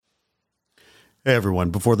Hey everyone,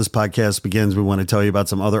 before this podcast begins, we want to tell you about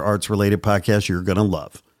some other arts-related podcasts you're going to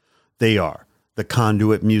love. They are the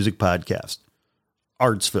Conduit Music Podcast,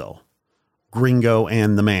 Artsville, Gringo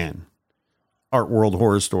and the Man, Art World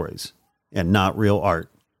Horror Stories, and Not Real Art.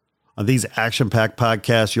 On these action-packed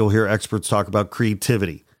podcasts, you'll hear experts talk about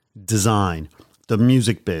creativity, design, the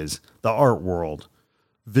music biz, the art world,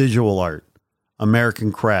 visual art,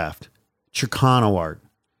 American craft, Chicano art,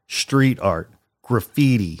 street art,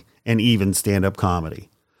 graffiti, and even stand-up comedy.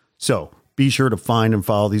 So be sure to find and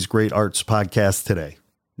follow these great arts podcasts today.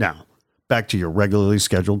 Now, back to your regularly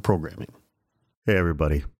scheduled programming. Hey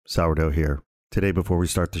everybody, Sourdough here. Today, before we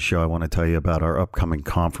start the show, I want to tell you about our upcoming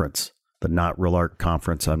conference, the Not Real Art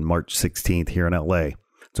Conference on March 16th here in LA.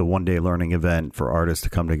 It's a one-day learning event for artists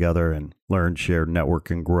to come together and learn, share,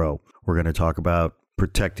 network, and grow. We're going to talk about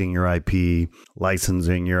protecting your IP,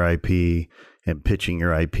 licensing your IP, and pitching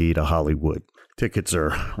your IP to Hollywood. Tickets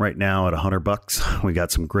are right now at $100. We got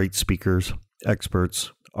some great speakers,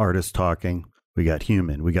 experts, artists talking. We got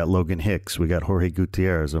Human, we got Logan Hicks, we got Jorge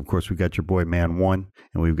Gutierrez. Of course, we got your boy Man One,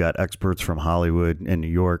 and we've got experts from Hollywood and New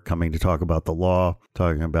York coming to talk about the law,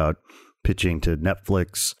 talking about pitching to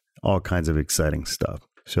Netflix, all kinds of exciting stuff.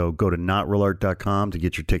 So go to notrealart.com to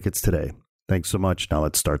get your tickets today. Thanks so much. Now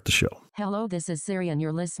let's start the show. Hello, this is Siri and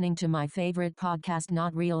you're listening to my favorite podcast,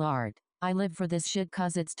 Not Real Art. I live for this shit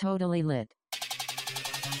cause it's totally lit.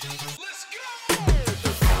 Let's go!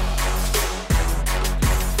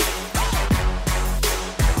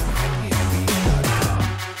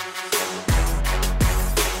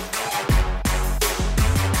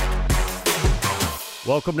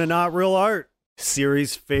 Welcome to Not Real Art,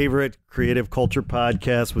 Siri's favorite creative culture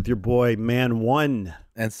podcast with your boy Man One.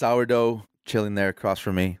 And Sourdough chilling there across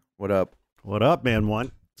from me. What up? What up, Man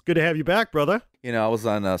One? It's good to have you back, brother. You know, I was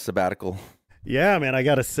on a sabbatical. Yeah, man, I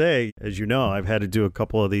got to say, as you know, I've had to do a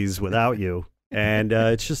couple of these without you, and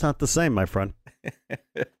it's just not the same, my friend.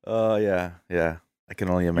 Oh, yeah. I can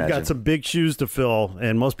only imagine. You've got some big shoes to fill,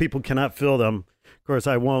 and most people cannot fill them. Of course,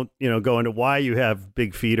 I won't, go into why you have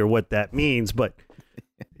big feet or what that means, but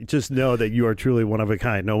just know that you are truly one of a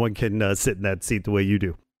kind. No one can sit in that seat the way you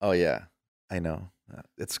do. Oh, yeah. I know.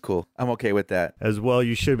 It's cool. I'm okay with that. As well,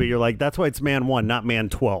 you should be. You're like, that's why it's Man 1, not Man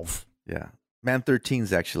 12. Yeah. Man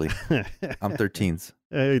 13s, actually. I'm 13s.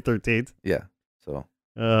 Hey, 13th. Yeah. So.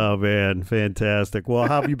 Oh, man. Fantastic. Well,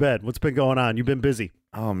 how have you been? What's been going on? You've been busy.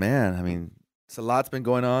 Oh, man. I mean, it's a lot's been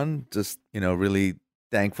going on. Just, really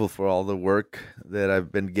thankful for all the work that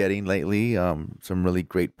I've been getting lately. Some really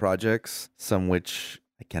great projects, some which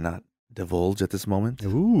I cannot divulge at this moment.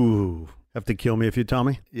 Ooh. Have to kill me if you tell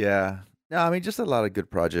me. Yeah. No, I mean, just a lot of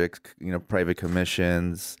good projects, private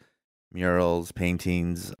commissions, murals,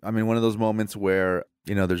 paintings. I mean, one of those moments where,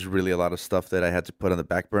 there's really a lot of stuff that I had to put on the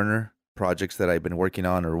back burner, projects that I've been working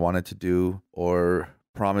on or wanted to do or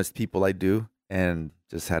promised people I'd do, and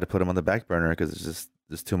just had to put them on the back burner because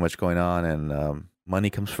there's too much going on, and money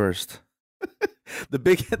comes first.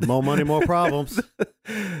 More money, more problems.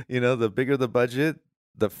 The bigger the budget,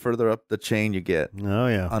 the further up the chain you get. Oh,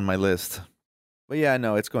 yeah. On my list. But yeah,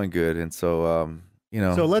 no, it's going good. And so,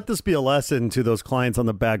 So let this be a lesson to those clients on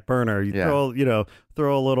the back burner. You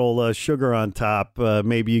throw a little sugar on top.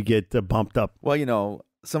 Maybe you get bumped up. Well,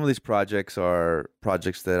 some of these projects are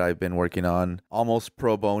projects that I've been working on almost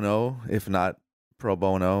pro bono, if not pro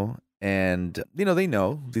bono. And, they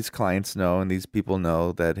know, these clients know, and these people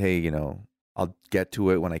know that, hey, I'll get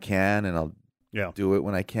to it when I can, and I'll do it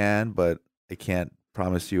when I can, but I can't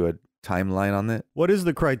promise you a timeline on it. What is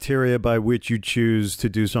the criteria by which you choose to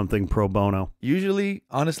do something pro bono? Usually,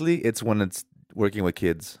 honestly, it's when it's working with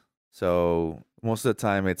kids. So most of the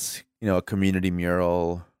time it's, a community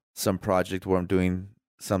mural, some project where I'm doing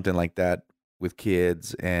something like that with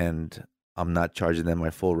kids and I'm not charging them my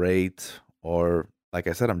full rate, or like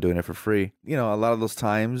I said, I'm doing it for free. A lot of those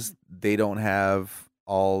times they don't have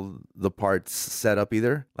all the parts set up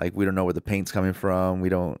either. Like, we don't know where the paint's coming from.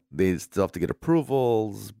 They still have to get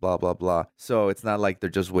approvals, blah, blah, blah. So it's not like they're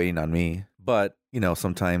just waiting on me. But,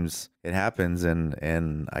 sometimes it happens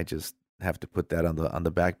and I just have to put that on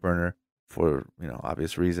the back burner for,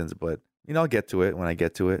 obvious reasons. But, I'll get to it when I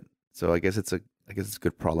get to it. So I guess it's a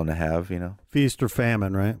good problem to have, Feast or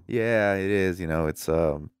famine, right? Yeah, it is. It's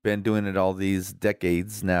been doing it all these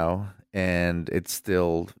decades now, and it's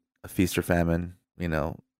still a feast or famine,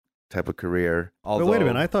 type of career. Although, but wait a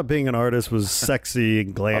minute, I thought being an artist was sexy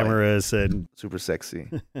and glamorous and super sexy.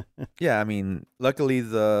 Yeah, I mean, luckily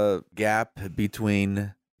the gap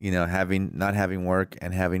between, not having work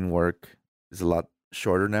and having work is a lot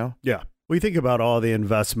shorter now. Yeah. We think about all the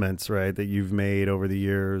investments, right, that you've made over the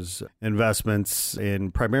years, investments in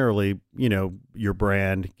primarily, your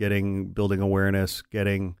brand, building awareness,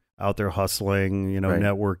 getting out there hustling, Right.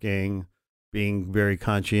 networking, being very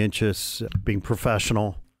conscientious, being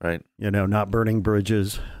professional, Right. not burning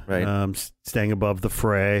bridges, Right. Staying above the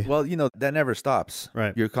fray. Well, that never stops.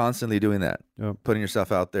 Right. You're constantly doing that, Yep. putting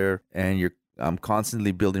yourself out there, and you're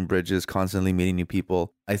constantly building bridges, constantly meeting new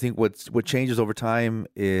people. I think what changes over time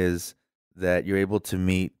is that you're able to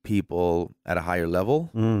meet people at a higher level.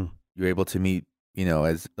 You're able to meet,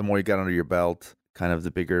 as the more you got under your belt, kind of the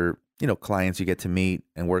bigger, clients you get to meet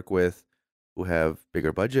and work with who have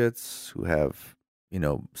bigger budgets, who have,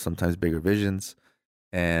 sometimes bigger visions,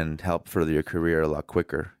 and help further your career a lot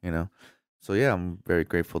quicker, So yeah, I'm very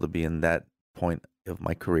grateful to be in that point of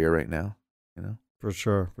my career right now, For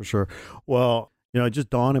sure. Well, it just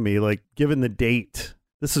dawned on me, like, given the date,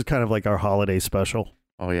 this is kind of like our holiday special,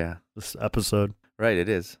 Oh yeah. this episode. Right, it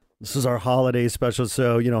is. This is our holiday special.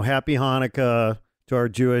 So, happy Hanukkah to our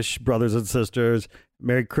Jewish brothers and sisters.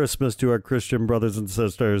 Merry Christmas to our Christian brothers and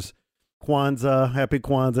sisters. Kwanzaa, happy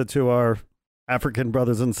Kwanzaa to our African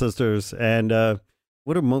brothers and sisters. And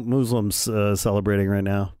what are Muslims celebrating right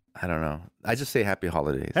now? I don't know. I just say happy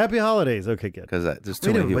holidays Happy holidays. Okay, good. because there's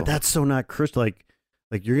too Wait a many minute, people. but that's so not Christian. Like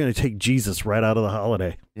you're going to take Jesus right out of the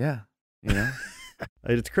holiday. Yeah,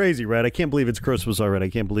 It's crazy, right? I can't believe it's Christmas already. I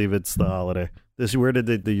can't believe it's the holiday. Where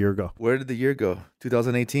did the year go? Where did the year go?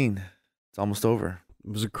 2018. It's almost over.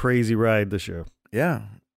 It was a crazy ride this year. Yeah,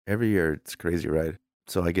 every year it's a crazy ride.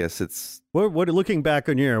 So I guess it's What looking back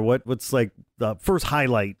on your year, what's like the first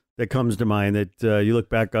highlight that comes to mind that you look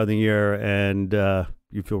back on the year and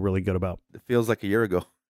you feel really good about? it feels like a year ago.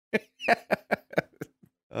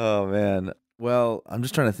 Oh man. Well, I'm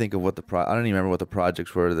just trying to think of what I don't even remember what the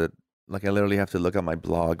projects were that. Like I literally have to look at my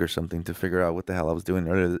blog or something to figure out what the hell I was doing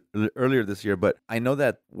earlier this year. But I know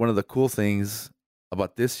that one of the cool things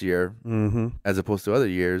about this year, as opposed to other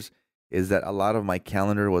years, is that a lot of my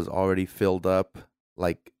calendar was already filled up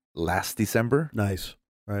like last December, Nice.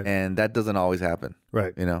 Right. and that doesn't always happen.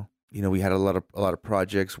 Right. We had a lot of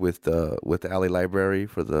projects with the LA Library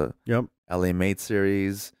for the Yep. LA Mate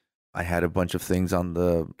series. I had a bunch of things on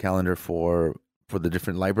the calendar for the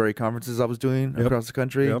different library conferences I was doing Yep. across the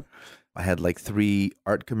country. Yep. I had like 3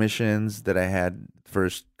 art commissions that I had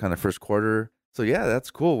first quarter. So yeah,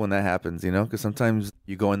 that's cool when that happens, because sometimes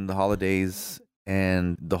you go in the holidays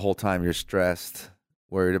and the whole time you're stressed,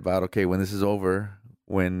 worried about, okay, when this is over,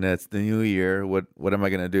 when it's the new year, what am I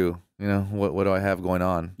going to do? What do I have going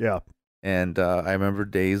on? Yeah. And I remember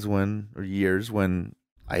years when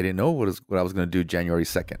I didn't know what I was going to do January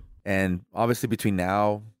 2nd. And obviously between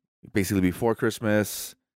now, basically before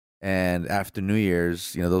Christmas and after New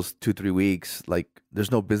Year's, those 2-3 weeks, like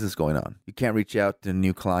there's no business going on. You can't reach out to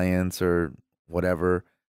new clients or whatever.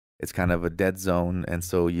 It's kind of a dead zone. And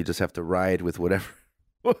so you just have to ride with whatever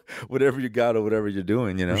you got or whatever you're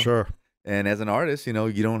doing, For sure. And as an artist, you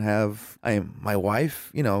don't have, my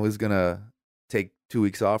wife, is going to take 2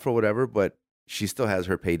 weeks off or whatever, but she still has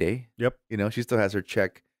her payday. Yep. She still has her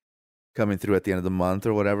check coming through at the end of the month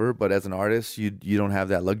or whatever. But as an artist, you don't have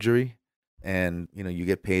that luxury, and you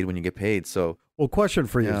get paid when you get paid. So, Well, question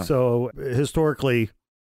for you. Yeah. So historically,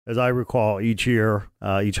 as I recall, each year,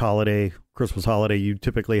 each holiday, Christmas holiday, you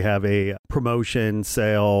typically have a promotion,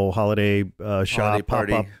 sale, holiday shop,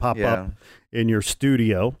 holiday pop party. up in your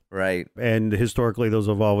studio. Right. And historically, those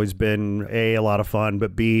have always been a lot of fun,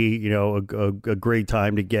 but B, a great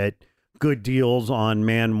time to get good deals on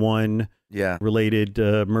Man One Yeah. related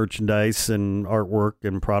merchandise and artwork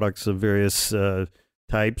and products of various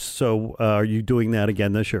types. So are you doing that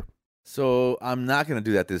again this year? So I'm not going to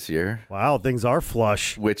do that this year, Wow, things are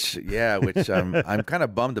flush. which I'm kind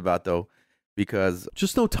of bummed about though, because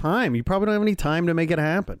Just no time. You probably don't have any time to make it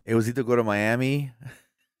happen. it was either go to Miami,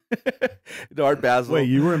 the Art Basel. Wait,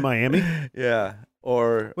 you were in Miami? Yeah.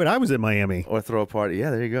 Or Wait, I was in Miami. throw a party. Yeah,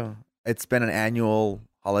 there you go. It's been an annual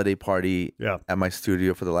holiday party Yeah. at my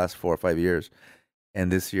studio for the last 4 or 5 years.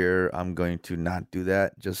 And this year I'm going to not do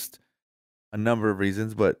that. Just a number of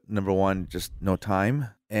reasons, but number one, just no time.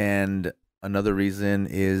 And another reason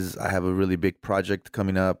is I have a really big project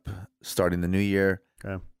coming up starting the new year.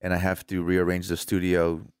 Okay. And I have to rearrange the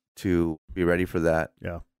studio to be ready for that.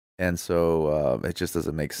 Yeah. And so it just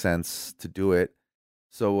doesn't make sense to do it.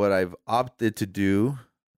 So what I've opted to do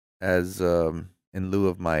as in lieu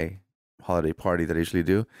of my holiday party that I usually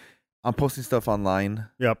do, I'm posting stuff online,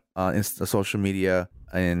 Yep. on social media,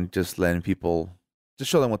 and just letting people just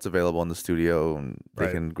show them what's available in the studio and they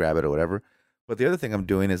Right. can grab it or whatever. But the other thing I'm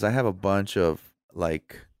doing is I have a bunch of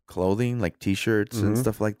like clothing, like t-shirts and Mhm.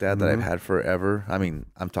 stuff like that that I've Mhm. had forever. I mean,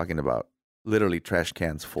 I'm talking about literally trash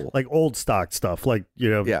cans full. Like old stock stuff, like,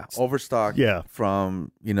 yeah, overstock. Yeah.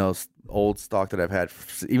 From old stock that I've had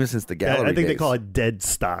even since the gallery. I think they days. call it dead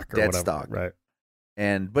stock. Or Dead whatever. stock. Right.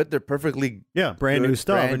 But they're perfectly brand new good,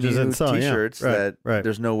 stuff. brand which is new insane. T-shirts Yeah. Right.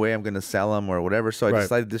 there's no way I'm going to sell them or whatever. So I Right.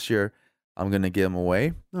 decided this year I'm going to give them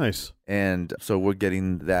away. Nice. And so we're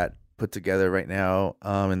getting that put together right now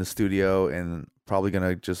in the studio, and probably going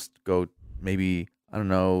to just go, maybe, I don't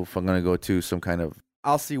know if I'm going to go to some kind of,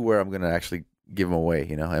 I'll see where I'm going to actually give them away.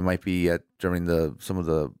 It might be during some of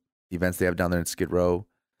the events they have down there in Skid Row,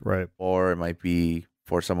 Right. or it might be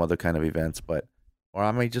for some other kind of events, or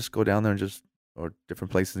I might just go down there and or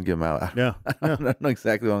different places and give them out. Yeah. I don't know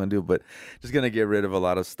exactly what I'm going to do, but just going to get rid of a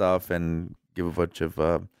lot of stuff and give a bunch of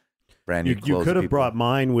brand new clothes. You to could have people. brought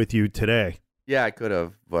mine with you today, Yeah, I could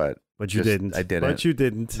have, but you didn't. I didn't. But you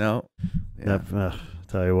didn't. No. Yeah.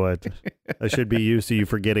 Tell you what, I should be used to you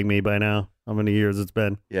forgetting me by now. How many years it's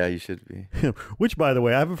been? Yeah, you should be. Which, by the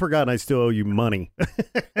way, I haven't forgotten. I still owe you money.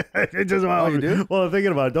 You do? Well, I'm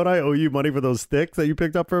thinking about it. Don't I owe you money for those sticks that you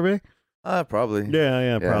picked up for me? Probably.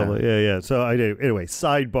 Yeah, probably. Yeah. So I did. Anyway,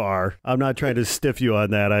 sidebar. I'm not trying to stiff you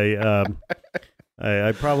on that.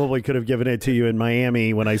 I probably could have given it to you in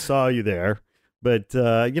Miami when I saw you there, but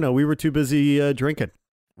we were too busy drinking.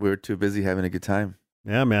 We were too busy having a good time.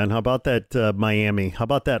 Yeah, man. How about that Miami? How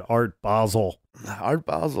about that Art Basel? Art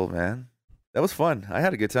Basel, man. That was fun. I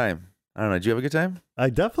had a good time. I don't know. Did you have a good time? I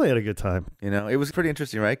definitely had a good time. It was pretty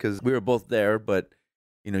interesting, right? Because we were both there, but,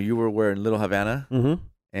 you were in Little Havana, Mm-hmm.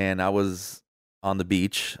 and I was on the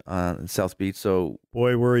beach, in South Beach. So,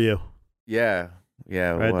 Boy, were you yeah, it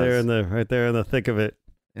right was. there in the thick of it.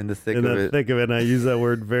 In the thick In of the it. thick of it, and I use that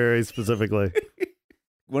word very specifically.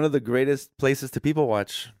 One of the greatest places to people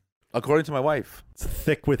watch, according to my wife. It's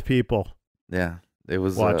thick with people Yeah, it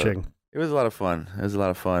was watching. It was a lot of fun.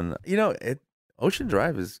 Ocean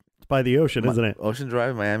Drive is It's by the ocean, isn't it? Ocean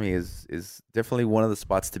Drive, Miami is definitely one of the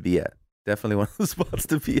spots to be at. Definitely one of the spots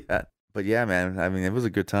to be at. But yeah, man, I mean, it was a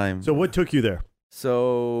good time. So what took you there?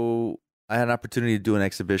 So I had an opportunity to do an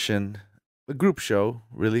exhibition, a group show,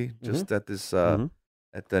 really, just at this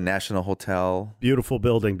at the National Hotel. Beautiful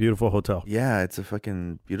building, beautiful hotel. Yeah, it's a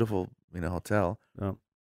fucking beautiful, hotel. Oh.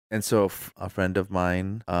 And so a friend of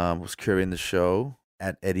mine was curating the show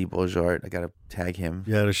at Eddie Bojart. I gotta tag him.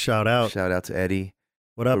 You had a shout out. Shout out to Eddie.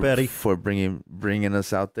 What up, Eddie? For bringing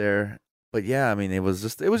us out there. But yeah, I mean, it was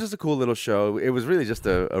just a cool little show. It was really just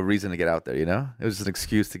a reason to get out there, It was just an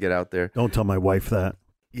excuse to get out there. Don't tell my wife that.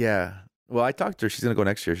 Yeah. Well, I talked to her. She's gonna go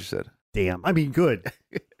next year. She said. Damn. I mean, good.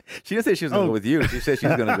 She didn't say she was gonna go with you. She said she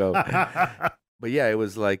was gonna go. But yeah, it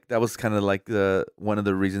was like that was kind of like one of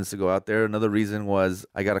the reasons to go out there. Another reason was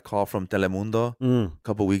I got a call from Telemundo a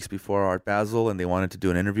couple weeks before Art Basel, and they wanted to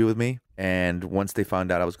do an interview with me. And once they found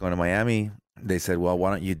out I was going to Miami, they said, "Well,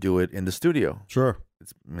 why don't you do it in the studio?" Sure.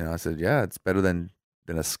 I said, "Yeah, it's better than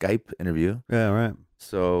a Skype interview." Yeah, right.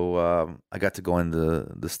 So I got to go in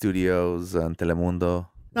the studios on Telemundo.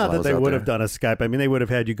 Not that they would have done a Skype. I mean, they would have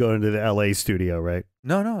had you go into the LA studio, right?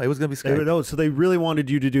 No, it was going to be Skype. So they really wanted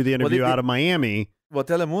you to do the interview out of Miami. Well,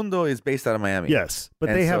 Telemundo is based out of Miami. Yes, but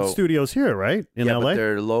they have studios here, right? In LA? LA? But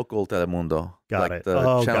they're local Telemundo. Got it.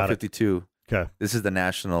 Channel got 52. It. Okay. This is the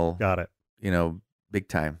national, Got it. big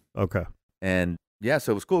time. Okay. And yeah,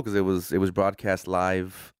 so it was cool because it was broadcast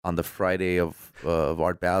live on the Friday of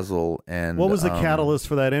Art Basel. And what was the catalyst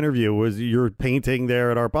for that interview? Was your painting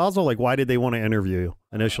there at Art Basel? Like, why did they want to interview you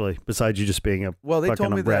initially? Besides you just being they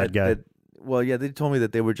told me rad guy. They told me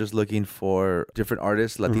that they were just looking for different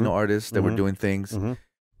artists, Latino artists that were doing things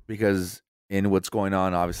because in what's going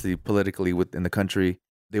on, obviously politically within the country,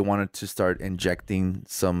 they wanted to start injecting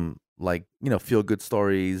some feel good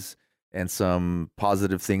stories and some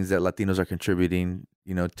positive things that Latinos are contributing,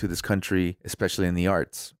 to this country, especially in the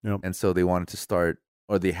arts. Yep. And so they wanted to start,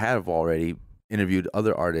 or they have already interviewed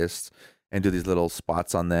other artists and do these little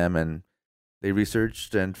spots on them. And they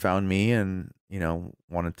researched and found me and,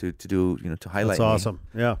 wanted to do, to highlight That's awesome.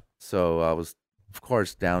 me. Yeah. So I was, of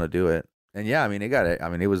course, down to do it. And yeah, I mean, it got it. I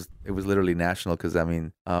mean, it was literally national because,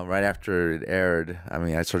 right after it aired,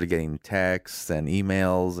 I started getting texts and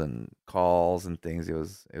emails and calls and things. It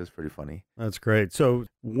was pretty funny. That's great. So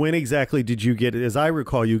when exactly did you get, as I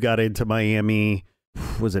recall, you got into Miami,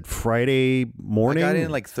 was it Friday morning? I got in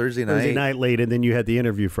like Thursday night late, and then you had the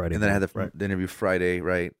interview Friday. And then I had right. the interview Friday,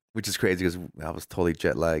 right? Which is crazy because I was totally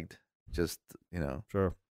jet lagged. Just,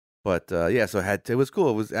 Sure. But yeah, so it was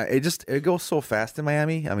cool. It goes so fast in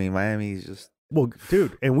Miami. I mean, Miami is just well,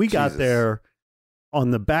 dude, and we got Jesus. there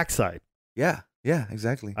on the backside. Yeah. Yeah,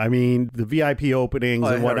 exactly. I mean, the VIP openings Oh,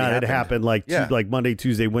 it and already whatnot had happened like Yeah. like Monday,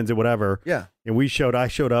 Tuesday, Wednesday, whatever. Yeah. And I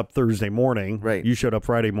showed up Thursday morning. Right. You showed up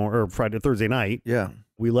Thursday night. Yeah.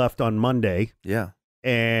 We left on Monday, Yeah.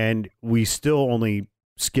 and we still only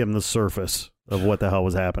skimmed the surface of what the hell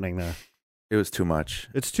was happening there. It was too much.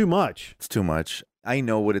 It's too much. It's too much. I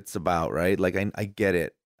know what it's about, right? Like I get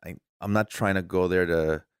it. I'm not trying to go there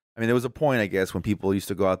to. I mean, there was a point, I guess, when people used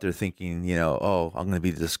to go out there thinking, oh, I'm going to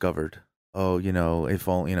be discovered. Oh, if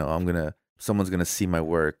only, someone's going to see my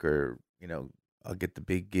work, or I'll get the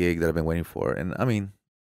big gig that I've been waiting for. And I mean,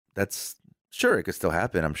 that's sure it could still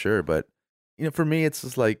happen, I'm sure, but for me, it's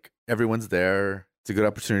just like everyone's there. It's a good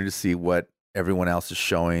opportunity to see what everyone else is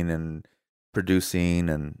showing and producing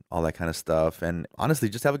and all that kind of stuff, and honestly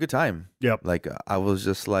just have a good time. Yep. Like I was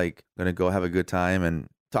just like gonna go have a good time and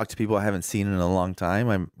talk to people I haven't seen in a long time.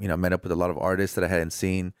 I met up with a lot of artists that I hadn't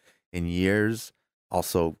seen in years,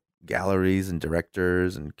 also galleries and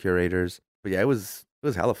directors and curators. But yeah, it was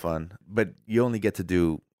hella fun, but you only get to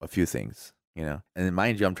do a few things, and then,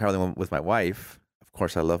 mind you, I'm traveling with my wife. Of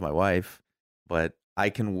course I love my wife, but I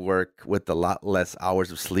can work with a lot less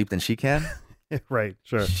hours of sleep than she can. Right,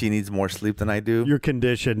 sure. She needs more sleep than I do. You're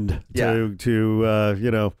conditioned Yeah.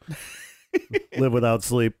 to live without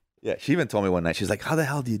sleep. Yeah, she even told me one night, she's like, how the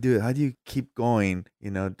hell do you do it? How do you keep going?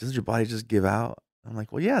 Doesn't your body just give out? I'm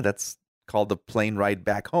like, well, yeah, that's called the plane ride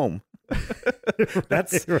back home.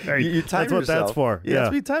 That's right. You time That's what yourself. that's for. Yeah, that's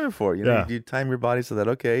what you time it for. Yeah. You time your body so that,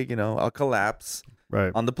 okay, I'll collapse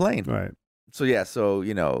Right. on the plane. Right. So yeah,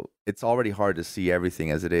 it's already hard to see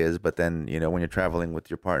everything as it is, but then, when you're traveling with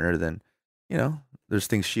your partner, then, there's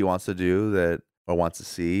things she wants to do or wants to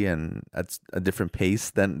see, and that's a different pace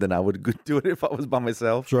than I would do it if I was by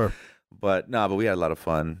myself. Sure. But we had a lot of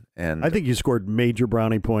fun, and I think you scored major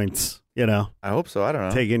brownie points, I hope so. I don't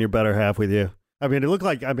know. taking your better half with you. I mean,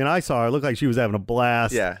 I saw her. It looked like she was having a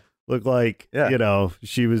blast. Yeah. Looked like, Yeah.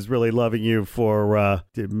 she was really loving you for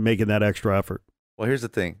making that extra effort. Well, here's the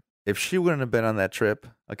thing. If she wouldn't have been on that trip,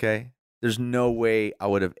 okay, there's no way I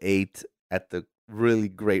would have ate at the really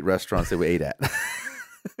great restaurants that we ate at.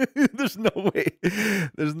 There's no way.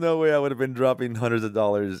 There's no way I would have been dropping hundreds of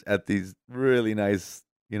dollars at these really nice,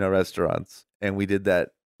 restaurants. And we did that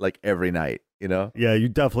like every night, Yeah, you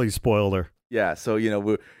definitely spoiled her. Yeah. So,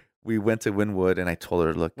 we went to Wynwood, and I told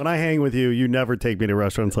her, look, When I hang with you, you never take me to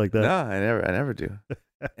restaurants like that. no, I never do.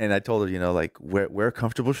 And I told her, like, wear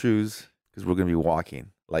comfortable shoes, because we're going to be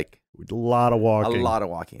walking, like A lot of walking. a lot of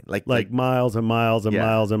walking, like miles and miles and Yeah.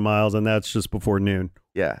 miles and miles, and that's just before noon.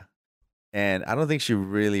 yeah. And I don't think she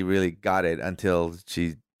really, really got it until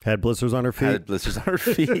she Had blisters on her feet. had blisters on her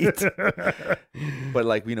feet. But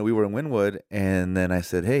like, we were in Wynwood, and then I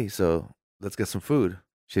said, hey, so let's get some food.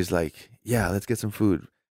 She's like, yeah, let's get some food.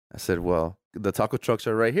 I said, well, the taco trucks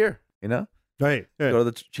are right here, Right. Yeah. Go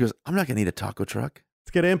to she goes, I'm not going to need a taco truck.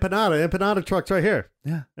 Let's get empanada. Empanada truck's right here.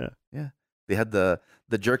 Yeah. Yeah. Yeah. They had the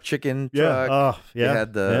jerk chicken Yeah. truck. Oh, yeah. They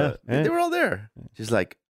had the, yeah. they were all there. She's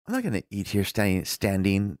like, I'm not going to eat here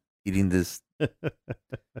standing, eating this.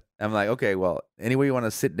 I'm like, okay, well, anywhere you want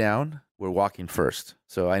to sit down, we're walking first.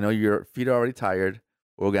 So I know your feet are already tired.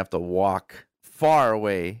 We're going to have to walk far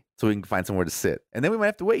away so we can find somewhere to sit. And then we might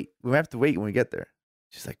have to wait. We might have to wait when we get there.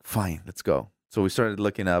 She's like, fine, let's go. So we started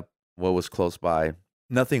looking up what was close by.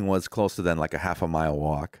 Nothing was closer than like a half a mile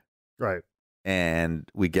walk. Right. And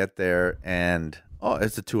we get there, and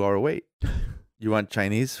it's a 2-hour wait. You want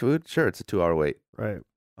Chinese food? Sure, it's a 2-hour wait. Right.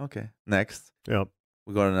 Okay. Next, Yep.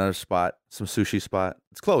 we go to another spot, some sushi spot.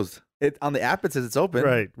 It's closed. On the app it says it's open.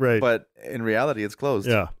 Right. Right. But in reality, it's closed.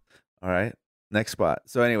 yeah. All right. Next spot.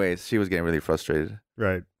 So, anyways, she was getting really frustrated,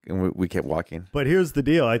 Right. and we kept walking. But here's the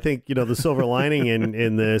deal. I think, the silver lining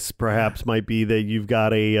in this perhaps might be that you've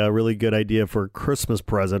got a really good idea for a Christmas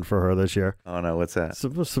present for her this year. Oh no, what's that?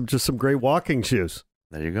 Some great walking shoes,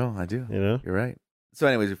 There you go. I do. You're right. So,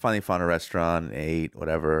 anyways, we finally found a restaurant, ate,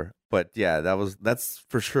 whatever. But yeah, that's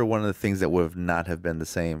for sure one of the things that would not have been the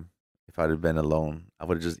same if I'd have been alone. I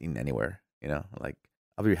would have just eaten anywhere. Like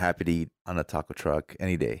I'll be happy to eat on a taco truck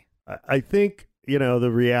any day. I think, the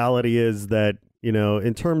reality is that,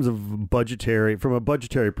 in terms of from a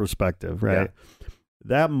budgetary perspective, right? Yeah.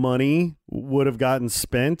 That money would have gotten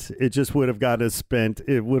spent. It just would have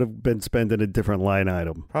it would have been spent in a different line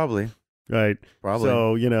item. Probably. Right. Probably.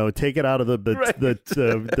 So, take it out of the Right.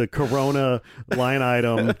 the Corona line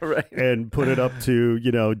item Right. and put it up to,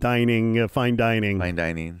 dining, fine dining. Fine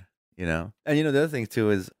dining, And the other thing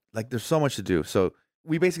too is like there's so much to do. So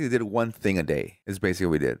we basically did one thing a day is basically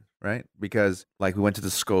what we did, right? Because like we went to the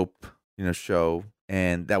Scope, show,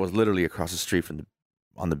 and that was literally across the street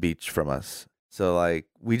on the beach from us. So like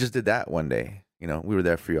we just did that one day, we were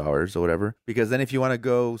there for a few hours or whatever. Because then if you want to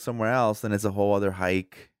go somewhere else, then it's a whole other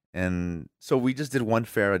hike. And so we just did one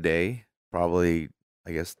fair a day, probably,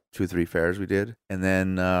 I guess, 2-3 fairs we did. And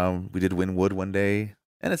then we did Wynwood one day.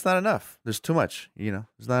 And it's not enough. There's too much,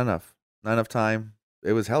 There's not enough. Not enough time.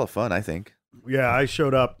 It was hella fun, I think. Yeah, I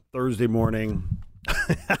showed up Thursday morning.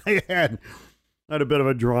 I had a bit of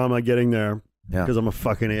a drama getting there because I'm a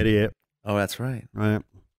fucking idiot. Oh, that's right. Right.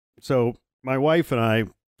 So my wife and I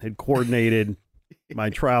had coordinated my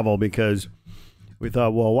travel because we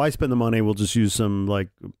thought, well, why spend the money? We'll just use some like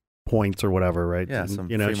points or whatever, right? Yeah, And, some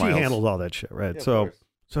she free miles. handles all that shit, right? Yeah, of so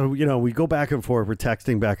course. we go back and forth. We're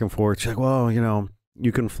texting back and forth. She's like, well,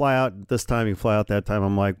 you can fly out this time, you fly out that time.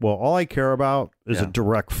 I'm like, well, all I care about is a Yeah.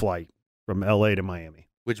 direct flight from LA to Miami,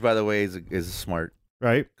 Which, by the way, is smart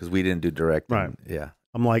right? because we didn't do direct. Right. and- yeah.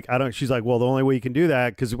 I'm like, she's like, well, the only way you can do that,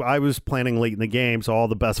 because I was planning late in the game, so all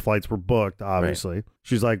the best flights were booked, obviously.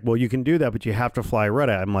 She's like, well, you can do that, but you have to fly red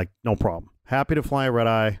eye. I'm like, no problem. Happy to fly red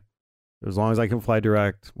eye as long as I can fly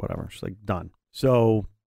direct, whatever. She's like, done. So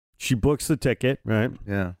she books the ticket, right?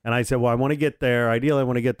 Yeah. And I said, well, I want to get there. Ideally, I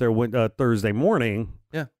want to get there Thursday morning.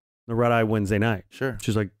 Yeah. The red eye Wednesday night. Sure.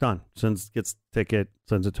 She's like, done. Gets the ticket,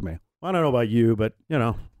 sends it to me. I don't know about you, but,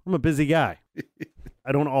 I'm a busy guy.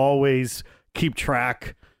 I don't always keep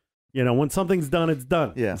track. When something's done, it's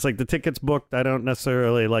done. Yeah. It's like the ticket's booked. I don't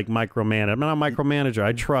necessarily like micromanage. I'm not a micromanager.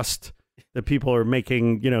 I trust that people are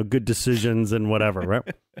making, good decisions and whatever, right?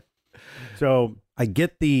 So I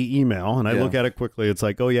get the email and I Yeah. look at it quickly. It's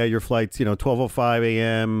like, oh yeah, your flight's, 12:05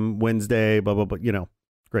 a.m. Wednesday, blah, blah, blah.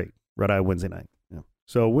 Great. Red eye Wednesday night. Yeah.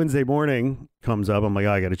 So Wednesday morning comes up. I'm like,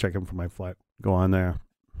 I got to check in for my flight. Go on there.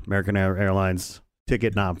 American Airlines,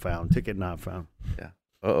 ticket not found. Yeah.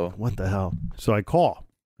 Uh-oh. What the hell? So I call.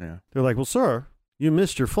 Yeah. They're like, well, sir, you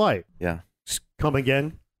missed your flight. Yeah. Just come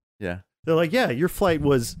again. Yeah. They're like, yeah, your flight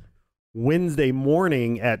was Wednesday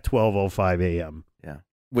morning at 12:05 a.m., Yeah.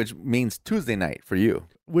 Which means Tuesday night for you.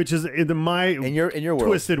 which is in my In your world.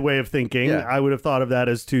 twisted way of thinking. Yeah. I would have thought of that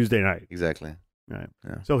as Tuesday night. Exactly. Right.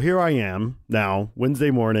 Yeah. So here I am now,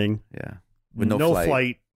 Wednesday morning, Yeah. With no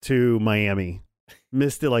flight to Miami.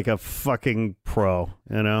 Missed it like a fucking pro,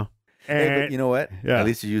 Hey, And, but you know what? Yeah. At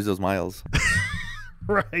least you use those miles.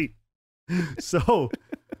 right. So,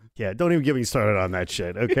 yeah, don't even get me started on that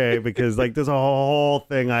shit, okay? Because, like, there's a whole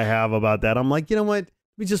thing I have about that. I'm like, you know what? Let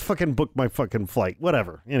me just fucking book my fucking flight.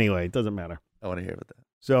 Whatever. Anyway, it doesn't matter. I want to hear about that.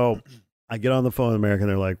 So I get on the phone with American.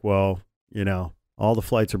 They're like, well, all the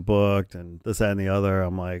flights are booked and this, that, and the other.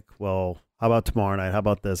 I'm like, well, how about tomorrow night? How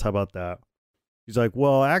about this? How about that? He's like,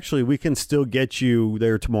 well, actually, we can still get you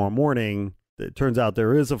there tomorrow morning. It turns out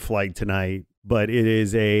there is a flight tonight, but it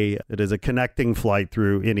is a connecting flight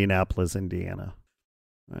through Indianapolis, Indiana.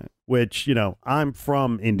 Right. Which, I'm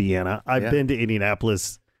from Indiana. I've Yeah. been to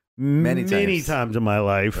Indianapolis Many many times. times in my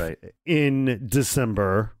life Right. in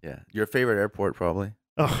December. Yeah. Your favorite airport, probably.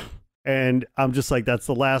 Ugh. And I'm just like, that's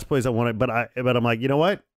the last place I want it. But I'm like, you know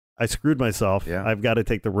what? I screwed myself. Yeah. I've got to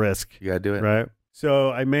take the risk. You got to do it. Right.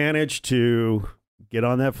 So I managed to get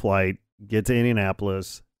on that flight, get to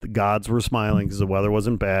Indianapolis. The gods were smiling because the weather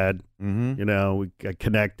wasn't bad. Mm-hmm. We got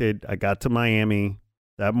connected. I got to Miami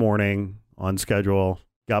that morning on schedule.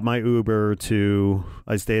 Got my Uber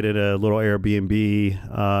I stayed at a little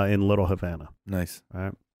Airbnb in Little Havana. Nice.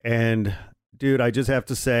 Right. And dude, I just have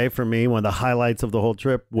to say, for me, one of the highlights of the whole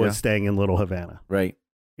trip was Yeah. staying in Little Havana. Right.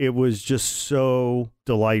 It was just so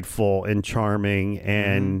delightful and charming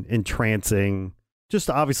and entrancing. Just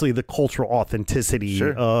obviously the cultural authenticity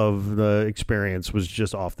Sure. of the experience was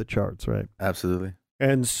just off the charts, right? Absolutely.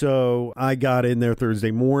 And so I got in there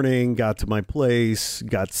Thursday morning, got to my place,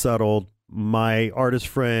 got settled. My artist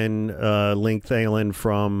friend, Link Thalen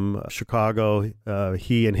from Chicago,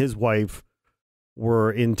 he and his wife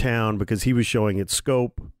were in town because he was showing at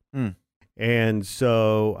Scope. Mm. And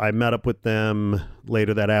so I met up with them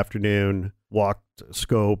later that afternoon, walked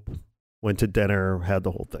Scope, went to dinner, had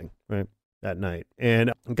the whole thing, right, that night.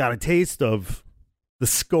 And got a taste of the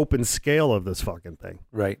scope and scale of this fucking thing.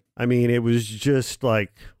 Right. I mean, it was just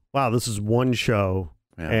like, wow, this is one show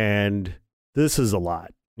Yeah. and this is a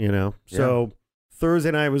lot, So Thursday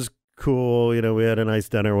night was cool. We had a nice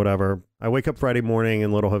dinner, whatever. I wake up Friday morning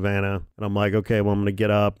in Little Havana and I'm like, okay, well, I'm going to get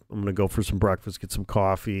up. I'm going to go for some breakfast, get some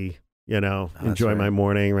coffee, enjoy my right.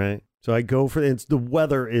 morning, right? So I go the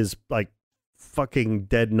weather is like fucking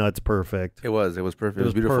dead nuts perfect. It was perfect. It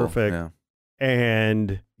was beautiful. perfect. Yeah.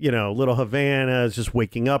 And, Little Havana is just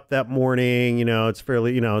waking up that morning. It's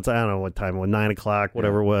fairly, it's, I don't know what time, 9 o'clock,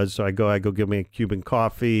 whatever it was. So I go get me a Cuban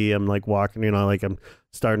coffee. I'm like walking, like I'm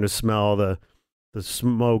starting to smell the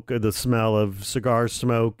smoke, the smell of cigar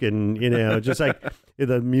smoke. And, just like,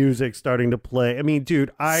 the music starting to play. I mean,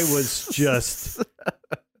 dude, I was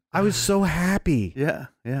so happy. Yeah.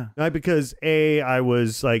 Right? Because I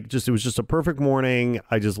was like, it was just a perfect morning.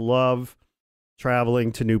 I just love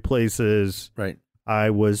traveling to new places. Right.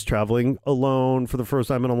 I was traveling alone for the first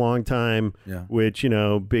time in a long time, which,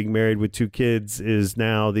 being married with 2 kids is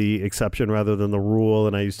now the exception rather than the rule.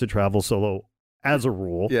 And I used to travel solo as a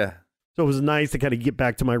rule. Yeah. So it was nice to kind of get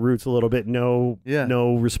back to my roots a little bit. No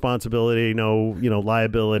responsibility, no,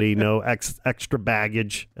 liability, no extra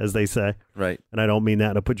baggage, as they say. Right. And I don't mean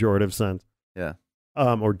that in a pejorative sense. Yeah.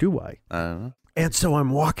 Or do I? I don't know. And so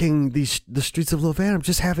I'm walking the streets of Louvain. I'm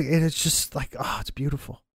just having, and it's just like, it's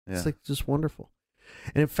beautiful. Yeah. It's like just wonderful.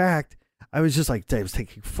 And in fact, I was just like, I was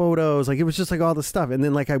taking photos. Like, it was just like all this stuff. And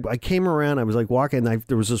then like I came around, I was like walking,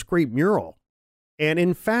 there was this great mural. And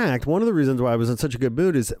in fact, one of the reasons why I was in such a good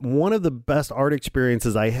mood is one of the best art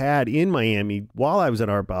experiences I had in Miami while I was at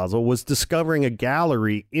Art Basel was discovering a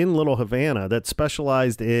gallery in Little Havana that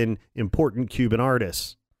specialized in important Cuban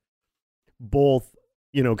artists. Both,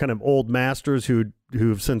 kind of old masters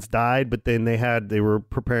who've since died, but then they were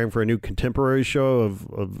preparing for a new contemporary show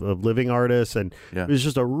of living artists, and it was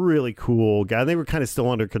just a really cool guy. They were kind of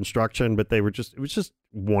still under construction, but it was just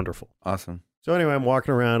wonderful. Awesome. So anyway, I'm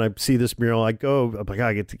walking around, I see this mural, I'm like,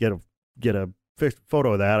 I get to get a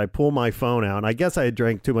photo of that. I pull my phone out, and I guess I had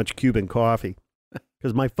drank too much Cuban coffee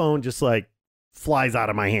because my phone just like flies out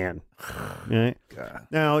of my hand. Right? God.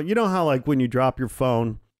 Now, you know how like when you drop your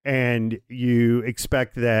phone and you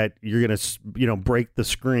expect that you're going to, break the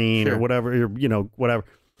screen or whatever, whatever.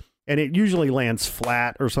 And it usually lands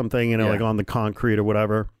flat or something, like on the concrete or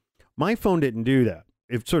whatever. My phone didn't do that.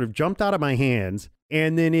 It sort of jumped out of my hands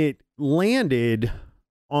and then it landed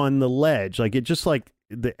on the ledge. Like it just like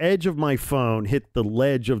the edge of my phone hit the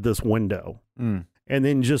ledge of this window and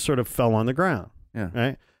then just sort of fell on the ground. Yeah.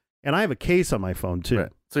 Right. And I have a case on my phone too.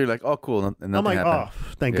 Right. So you're like, oh, cool. And I'm like, happened.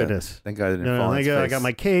 Thank goodness. Thank God it didn't fall on its face. I got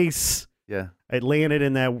my case. Yeah. It landed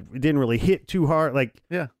in that. It didn't really hit too hard. Like,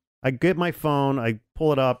 I get my phone. I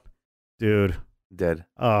pull it up. Dude. Dead.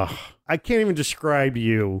 I can't even describe to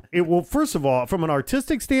you. Well, first of all, from an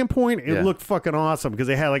artistic standpoint, it looked fucking awesome because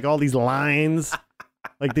they had like all these lines,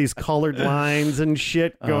 like these colored lines and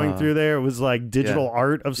shit going through there. It was like digital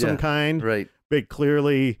art of some kind. Right. But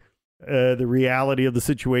clearly, the reality of the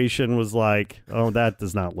situation was like, oh, that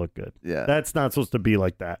does not look good. Yeah. That's not supposed to be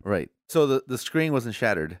like that. Right. So the screen wasn't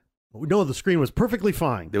shattered. No, the screen was perfectly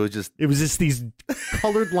fine. It was just these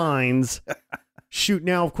colored lines shoot.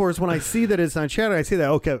 Now, of course, when I see that it's not shattered, I see that,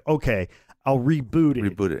 okay, I'll reboot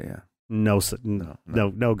it. Reboot it, yeah.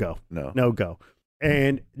 No go.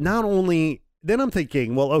 And not only, then I'm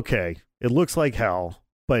thinking, well, okay, it looks like hell,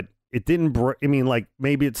 but it didn't,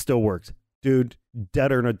 maybe it still works. Dude,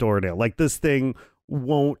 deader than a doornail. Like this thing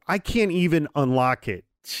I can't even unlock it.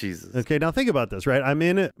 Jesus. Okay, now think about this, right? I'm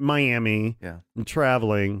in Miami. Yeah. I'm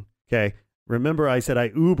traveling. Okay. Remember I said I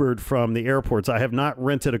Ubered from the airports. I have not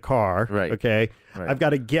rented a car. Right. Okay. Right. I've got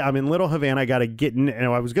to I'm in Little Havana. I got to get in, and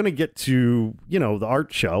I was going to get to, the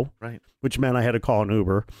art show. Right. Which meant I had to call an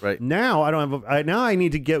Uber. Right. Now I don't have, now I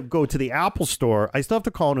need to go to the Apple store. I still have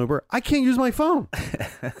to call an Uber. I can't use my phone.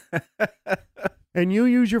 And you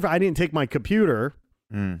use your, I didn't take my computer.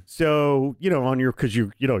 So, on your, cause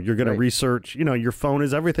you're going to research, your phone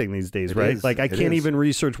is everything these days, right? Like I can't even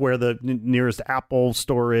research where the nearest Apple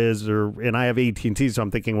store is and I have AT&T. So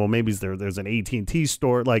I'm thinking, well, maybe there's an AT&T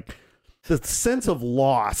store. Like the sense of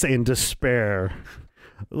loss and despair,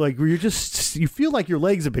 like where you feel like your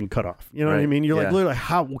legs have been cut off. You know what I mean? You're like,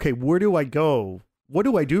 literally, where do I go? What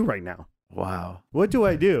do I do right now? Wow. What What do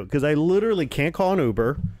I do? Cause I literally can't call an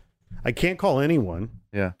Uber. I can't call anyone.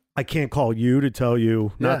 Yeah. I can't call you to tell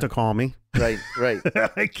you not to call me. Right.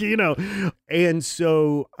 Like, and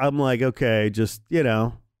so I'm like, okay, just,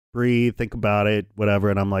 breathe, think about it, whatever.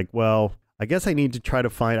 And I'm like, well, I guess I need to try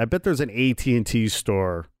to I bet there's an AT&T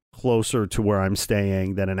store closer to where I'm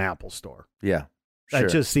staying than an Apple store. Yeah. That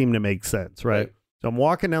just seemed to make sense. Right. So I'm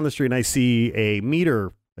walking down the street and I see a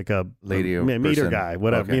meter, like a lady or meter person. guy,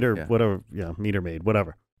 whatever, Okay, whatever. Yeah. Meter maid,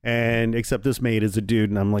 whatever. And except this maid is a dude,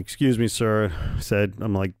 and I'm like, excuse me, sir.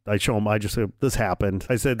 I show him, this happened.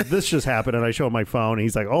 I said, this just happened, and I show him my phone, and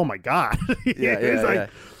he's like, oh my God.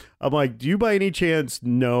 I'm like, do you by any chance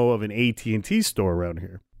know of an AT&T store around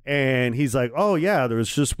here? And he's like, oh yeah, there's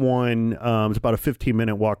just one. It's about a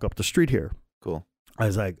 15-minute walk up the street here. Cool. I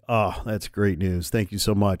was like, oh, that's great news. Thank you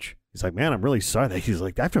so much. He's like, man, I'm really sorry. He's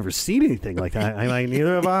like, I've never seen anything like that. I'm like,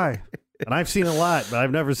 neither have I. And I've seen a lot, but I've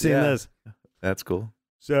never seen this. That's cool.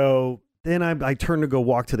 So then I turned to go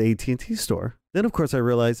walk to the AT&T store. Then, of course, I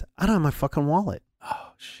realized I don't have my fucking wallet.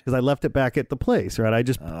 Oh, because I left it back at the place, right? I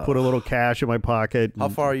just put a little cash in my pocket. How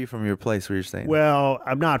far are you from your place where you're staying? Well,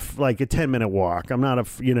 I'm not like a 10-minute walk. I'm not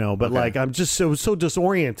but Okay. like I'm just so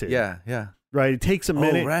disoriented. Yeah, yeah. Right. It takes a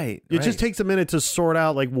minute. Oh, right. It just takes a minute to sort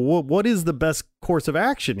out like what is the best course of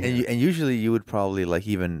action here? And usually you would probably like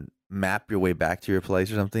even map your way back to your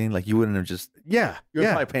place or something. Like you wouldn't have just. Yeah. You're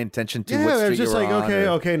yeah. probably paying attention to Yeah. what I street was just you were like, on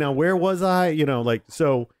okay. Now where was I? Like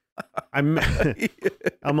so. I'm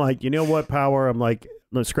like, you know what, Power? I'm like,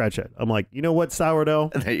 let's scratch it. I'm like, you know what,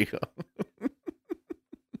 Sourdough? There you go.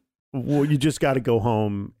 Well, you just got to go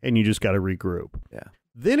home and you just got to regroup. Yeah.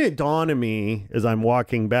 Then it dawned on me as I'm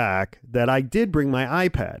walking back that I did bring my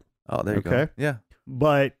iPad. Oh, there you go. Okay. Yeah.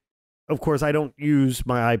 But of course, I don't use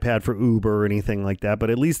my iPad for Uber or anything like that. But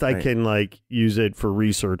at least I Right. can like use it for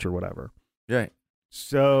research or whatever. Right.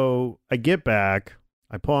 So I get back,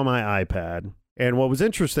 I pull out my iPad. And what was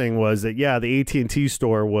interesting was that, yeah, the AT&T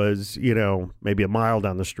store was, maybe a mile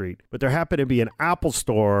down the street. But there happened to be an Apple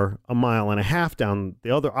store a mile and a half down the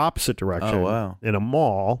other opposite direction. Oh, wow. In a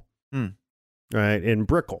mall, right, in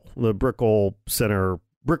Brickell, the Brickell Center.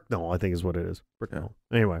 Bricknell, I think is what it is. Bricknell.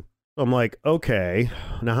 Yeah. Anyway, I'm like, okay,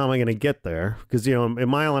 now how am I going to get there? Because, a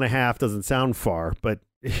mile and a half doesn't sound far, but,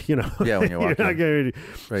 Yeah, when you're walking. not gonna,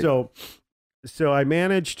 Right. So I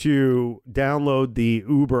managed to download the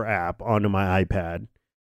Uber app onto my iPad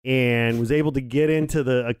and was able to get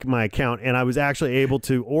into my account, and I was actually able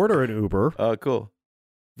to order an Uber Oh, cool.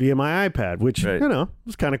 via my iPad, which, Right.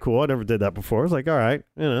 was kind of cool. I never did that before. I was like, all right,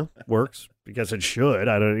 works. I guess it should.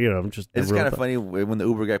 I don't, just. It's never kind of thought- funny when the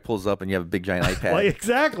Uber guy pulls up and you have a big giant iPad. Well,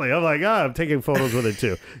 exactly. I'm like, I'm taking photos with it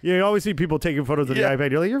too. You always see people taking photos with Yeah. the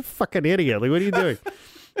iPad. You're like, you're a fucking idiot. Like, what are you doing?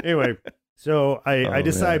 Anyway, so I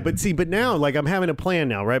decide, man. but now, like, I'm having a plan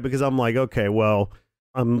now, right? Because I'm like, okay, well,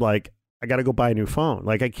 I'm like, I got to go buy a new phone.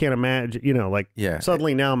 Like, I can't imagine, Yeah.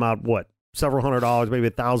 suddenly now I'm out, several $100s, maybe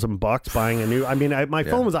 $1,000 buying a new. I mean, my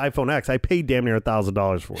phone was iPhone X. I paid damn near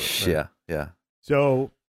 $1,000 for it. Right? Yeah. Yeah. So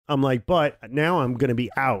I'm like, but now I'm going to be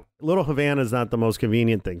out. Little Havana is not the most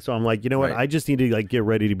convenient thing. So I'm like, you know what? Right. I just need to like get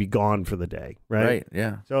ready to be gone for the day. Right.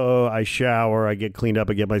 Yeah. So I shower, I get cleaned up,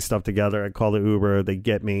 I get my stuff together. I call the Uber. They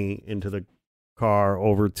get me into the car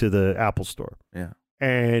over to the Apple store. Yeah.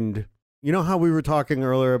 And you know how we were talking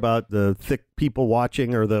earlier about the thick people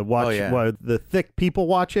watching or the the thick people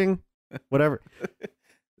watching, whatever.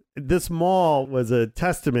 This mall was a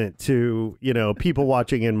testament to, people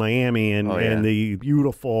watching in Miami and the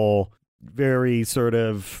beautiful, very sort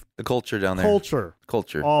of The culture down there. culture,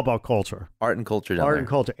 all about culture, Art and culture down there. art and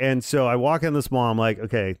culture. And so I walk in this mall, I'm like,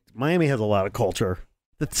 okay, Miami has a lot of culture.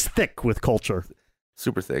 It's thick with culture.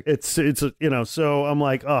 Super thick. It's so I'm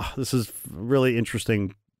like, oh, this is really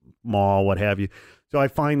interesting mall, what have you. So I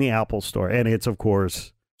find the Apple store, and it's of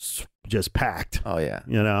course just packed. Oh, yeah.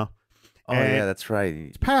 Oh, And yeah, that's right.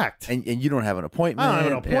 it's packed. And you don't have an appointment. I don't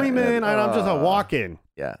have an appointment. I'm just a walk-in.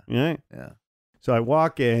 Yeah. Right? Yeah. So I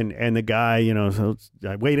walk in, and the guy, so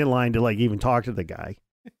I wait in line to like even talk to the guy.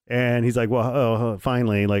 And he's like, well,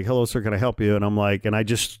 finally, like, hello, sir, can I help you? And I'm like, and I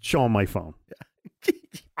just show him my phone.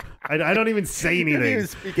 I don't even say You don't anything. even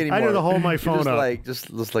speak anymore. I just hold my You phone just up. like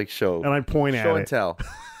just like show. And I point at show it. and tell.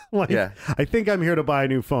 Like, Yeah. I think I'm here to buy a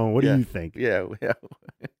new phone. What do you think? Yeah.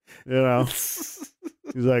 Yeah.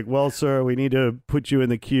 He's like, well, sir, we need to put you in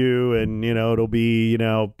the queue, and, it'll be,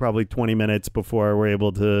 probably 20 minutes before we're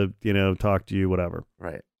able to, talk to you, whatever.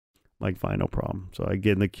 Right. I'm like, fine, no problem. So I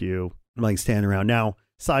get in the queue. I'm like standing around. Now,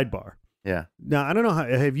 sidebar. Yeah. Now, I don't know,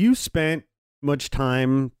 have you spent much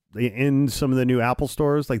time in some of the new Apple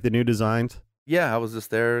stores, like the new designs? Yeah, I was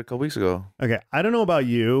just there a couple weeks ago. Okay, I don't know about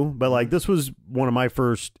you, but like this was one of my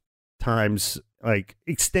first times, like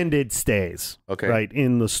extended stays, Okay. right,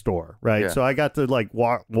 in the store, right? Yeah. So I got to like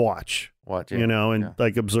watch, What? and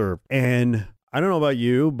like observe. And I don't know about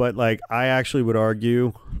you, but like I actually would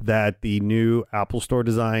argue that the new Apple Store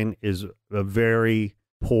design is a very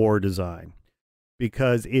poor design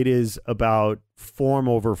because it is about form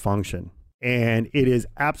over function. And it is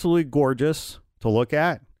absolutely gorgeous to look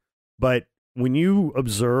at. But when you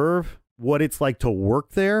observe what it's like to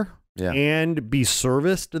work there Yeah. and be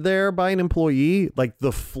serviced there by an employee, like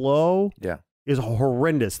the flow Yeah. is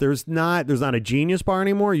horrendous. There's not a Genius Bar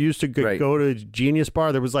anymore. You used to Right. go to Genius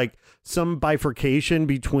Bar. There was like some bifurcation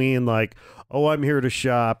between like, oh, I'm here to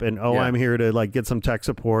shop, and oh, Yeah. I'm here to like get some tech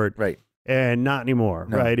support. Right. And not anymore,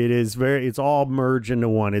 No. right? It's all merged into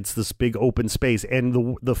one. It's this big open space,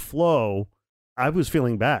 and the flow. I was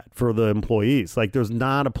feeling bad for the employees. Like, there's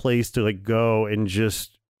not a place to like go and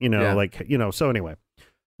just, Yeah. So anyway,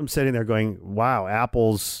 I'm sitting there going, "Wow,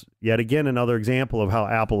 Apple's yet again another example of how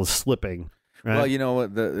Apple is slipping." Right? Well, you know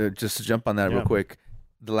what? Just to jump on that Yeah. real quick.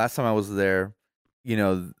 The last time I was there,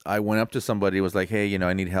 I went up to somebody, was like, hey,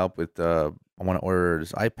 I need help with, I want to order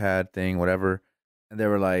this iPad thing, whatever. And they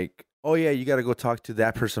were like, oh yeah, you got to go talk to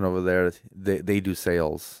that person over there. They do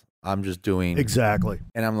sales. I'm just doing. Exactly.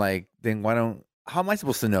 And I'm like, then how am I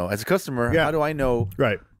supposed to know? As a customer, Yeah. how do I know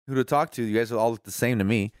Right. who to talk to? You guys all look the same to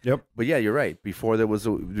me. Yep. But yeah, you're right. Before it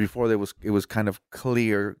was kind of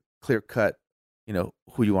clear cut,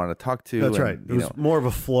 who you wanted to talk to. That's and, right. It was more of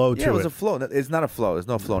a flow to it was a flow. It's not a flow. There's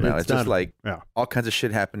no flow now. It's just like all kinds of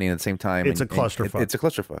shit happening at the same time. It's a clusterfuck. It's a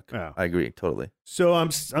clusterfuck. Yeah. I agree totally. So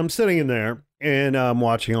I'm sitting in there and I'm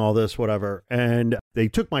watching all this, whatever. And they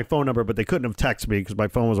took my phone number, but they couldn't have texted me because my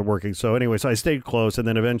phone wasn't working. So anyway, so I stayed close, and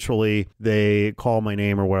then eventually they called my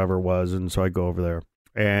name or whatever it was, and so I go over there,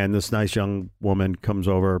 and this nice young woman comes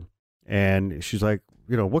over, and she's like,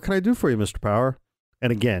 what can I do for you, Mr. Power?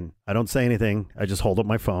 And again, I don't say anything. I just hold up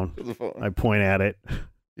my phone. I point at it.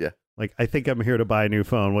 Yeah. Like, I think I'm here to buy a new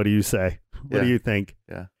phone. What do you say? What do you think?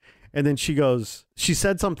 Yeah. And then she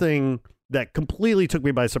said something that completely took me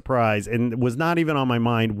by surprise and was not even on my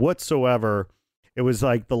mind whatsoever. It was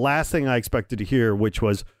like the last thing I expected to hear, which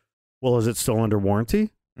was, well, is it still under warranty?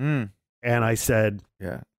 Mm. And I said,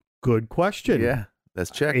 yeah, good question. Yeah. Let's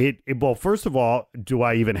check. Well, first of all, do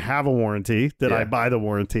I even have a warranty? Did I buy the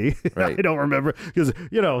warranty? Right. I don't remember because,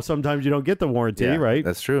 sometimes you don't get the warranty, right?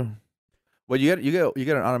 That's true. Well, you get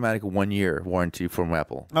an automatic 1 year warranty from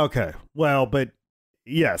Apple. Okay. Well, but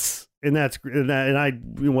yes. And I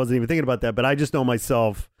wasn't even thinking about that, but I just know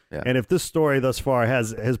myself. Yeah. And if this story thus far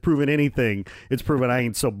has proven anything, it's proven I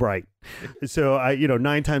ain't so bright. So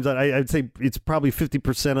 9 times out, I'd say it's probably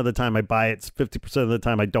 50% of the time I buy it, 50% of the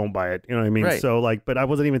time I don't buy it. You know what I mean? Right. So but I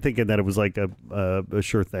wasn't even thinking that it was like a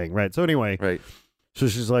sure thing, right? So anyway, right. So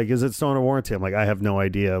she's like, "Is it still under warranty?" I'm like, "I have no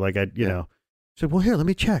idea." Like you know, she said, "Well, here, let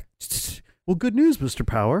me check." Well, good news, Mr.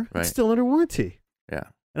 Power. Right. It's still under warranty. Yeah.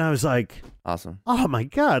 And I was like, awesome. Oh my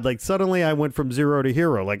God. Like suddenly I went from zero to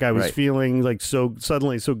hero. Like I was feeling like so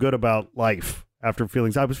good about life after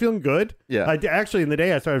feelings. I was feeling good. Yeah. Actually in the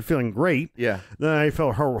day I started feeling great. Yeah. Then I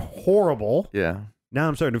felt horrible. Yeah. Now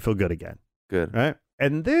I'm starting to feel good again. Good. Right.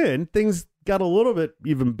 And then things got a little bit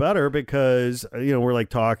even better because, we're like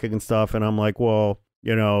talking and stuff. And I'm like, well,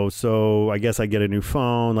 so I guess I get a new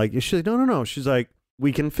phone. Like she's like, no. She's like,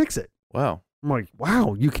 we can fix it. Wow. I'm like,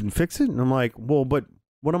 wow, you can fix it? And I'm like, well, but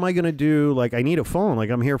what am I going to do? Like, I need a phone.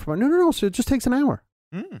 Like, I'm here for no. So it just takes an hour.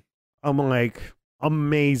 Mm. I'm like,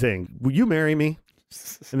 amazing. Will you marry me?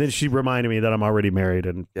 And then she reminded me that I'm already married.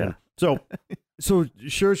 And so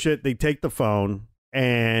sure shit, they take the phone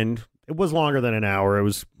and it was longer than an hour. It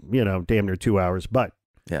was, damn near 2 hours. But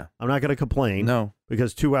yeah, I'm not going to complain. No.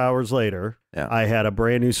 Because 2 hours later, I had a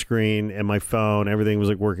brand new screen and my phone, everything was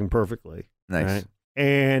like working perfectly. Nice. Right?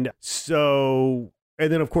 And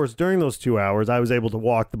then, of course, during those 2 hours, I was able to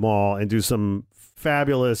walk the mall and do some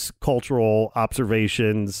fabulous cultural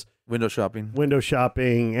observations. Window shopping.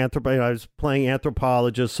 I was playing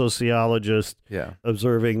anthropologist, sociologist,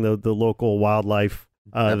 observing the local wildlife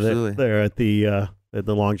there at the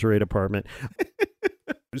lingerie department.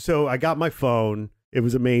 So I got my phone. It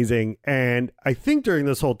was amazing. And I think during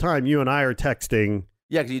this whole time, you and I are texting.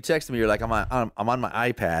 Yeah, because you texted me. You're like, I'm on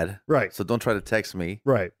my iPad. Right. So don't try to text me.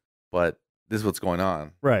 Right. But this is what's going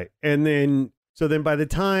on. Right. And then by the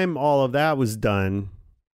time all of that was done,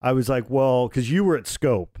 I was like, well, because you were at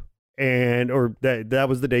Scope. Or that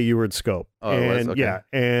was the day you were at Scope. Oh, it was? Okay. Yeah.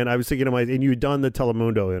 And I was thinking and you had done the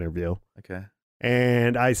Telemundo interview. Okay.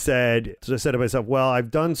 And I said to myself, well,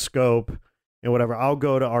 I've done Scope and whatever. I'll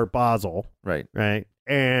go to Art Basel. Right. Right.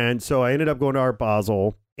 And so I ended up going to Art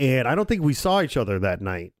Basel. And I don't think we saw each other that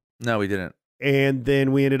night. No, we didn't. And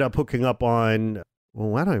then we ended up hooking up on,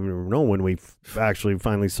 well, I don't even know when we actually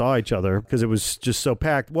finally saw each other because it was just so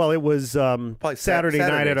packed. Well, it was probably Saturday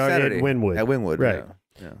night at Wynwood. At Wynwood, right.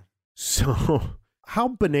 Yeah. So how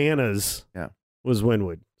bananas was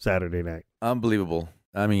Wynwood Saturday night? Unbelievable.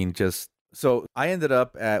 I mean, so I ended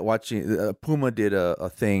up at watching, Puma did a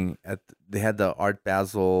thing they had the Art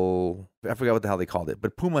Basel, I forgot what the hell they called it,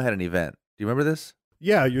 but Puma had an event. Do you remember this?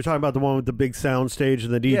 Yeah, you're talking about the one with the big sound stage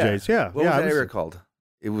and the DJs. Yeah. What was that area called?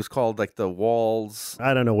 It was called like the Walls.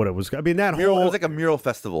 I don't know what it was. I mean, it was like a mural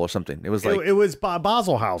festival or something. It was like it was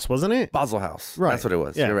Basel House, wasn't it? Basel House. Right. That's what it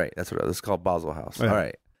was. Yeah. You're right. That's what it was. It's called Basel House. Right. All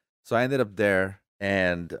right. So I ended up there,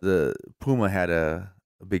 and the Puma had a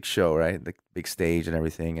big show, right? The big stage and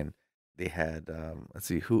everything, and they had let's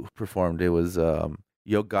see who performed. It was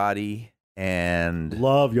Yo Gotti and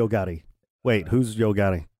love Yo Gotti. Wait, who's Yo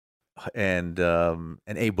Gotti? And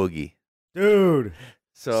A Boogie, dude.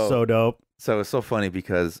 So dope. So it's so funny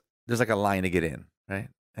because there's like a line to get in, right?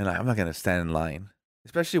 And I'm not gonna stand in line,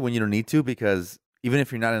 especially when you don't need to, because even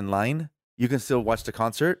if you're not in line, you can still watch the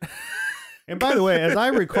concert. And by the way, as I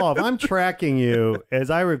recall, if I'm tracking you, as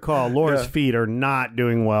I recall, Laura's feet are not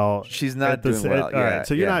doing well. She's not at the doing well. All right,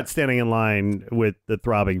 so you're not standing in line with the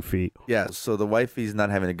throbbing feet. Yeah, so the wifey's not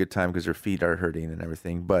having a good time because her feet are hurting and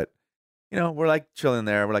everything. But we're like chilling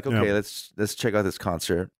there. We're like, okay, let's check out this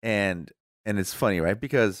concert. And it's funny, right?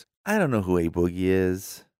 Because I don't know who A Boogie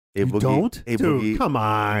is. You don't? A Dude, Boogie. come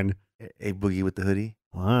on. A Boogie with the hoodie.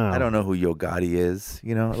 Wow. I don't know who Yo Gotti is.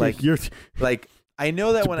 Like you're like I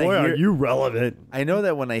know that when boy, I hear are you relevant? I know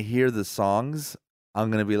that when I hear the songs,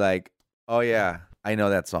 I'm gonna be like, oh yeah, I know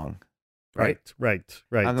that song. Right.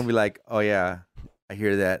 I'm gonna be like, oh yeah, I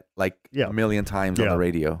hear that like a million times on the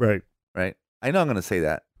radio. Right. I know I'm gonna say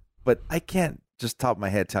that, but I can't just top of my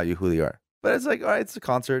head tell you who they are. But it's like, all right, it's a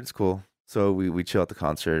concert, it's cool. So we chill at the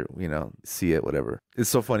concert, see it, whatever. It's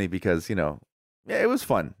so funny because it was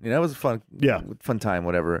fun. It was a fun time,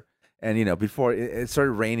 whatever. And before it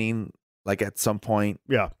started raining, like at some point,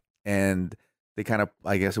 and they kind of,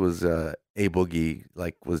 I guess it was A Boogie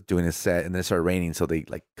like was doing his set, and then it started raining, so they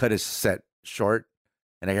like cut his set short,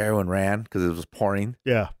 and like everyone ran because it was pouring.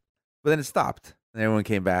 Yeah, but then it stopped, and everyone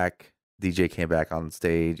came back. DJ came back on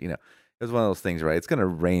stage. It was one of those things, right? It's gonna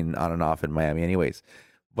rain on and off in Miami, anyways.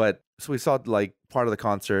 But so we saw like part of the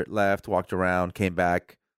concert, left, walked around, came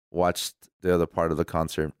back, watched the other part of the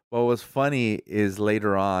concert. What was funny is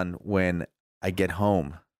later on when I get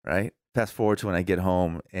home, right? Fast forward to when I get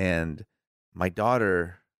home, and my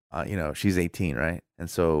daughter, she's 18, right? And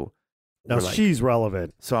so now she's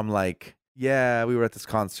relevant. So I'm like, yeah, we were at this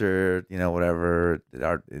concert, whatever,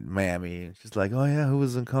 in Miami. She's like, oh yeah, who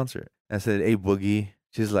was in concert? And I said, A Boogie.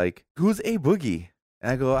 She's like, who's A Boogie?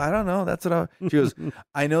 And I go, I don't know. That's what she goes,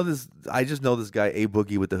 I know this. I just know this guy, A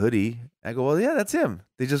Boogie with the hoodie. I go, well, yeah, that's him.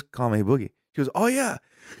 They just call him A Boogie. She goes, oh yeah,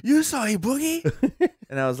 you saw A Boogie?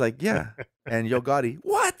 And I was like, yeah. And Yo Gotti,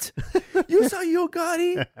 what? You saw Yo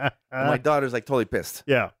Gotti? And my daughter's like totally pissed.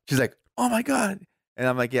 Yeah. She's like, oh my God. And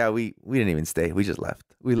I'm like, yeah, we didn't even stay. We just left.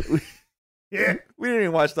 We didn't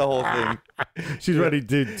even watch the whole thing. She's ready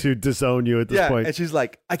to disown you at this point. And she's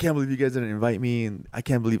like, I can't believe you guys didn't invite me, and I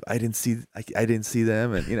can't believe I didn't see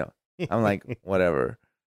them, and I'm like, whatever.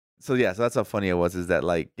 So so that's how funny it was. Is that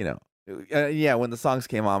like when the songs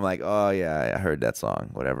came on, I'm like, oh yeah, I heard that song,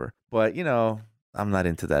 whatever. But I'm not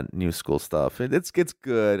into that new school stuff. It's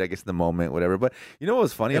good, I guess, in the moment, whatever. But what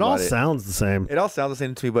was funny about it? It all sounds the same. It all sounds the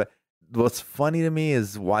same to me. But what's funny to me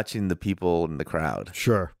is watching the people in the crowd.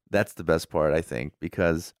 Sure. That's the best part, I think,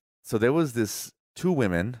 because so there was this 2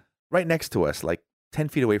 women right next to us, like 10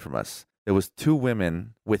 feet away from us. There was 2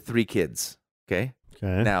 women with 3 kids. Okay.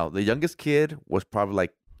 Now, the youngest kid was probably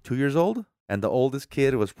like 2 years old, and the oldest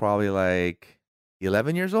kid was probably like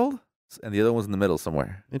 11 years old, and the other one was in the middle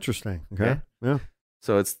somewhere. Interesting. Okay. Yeah.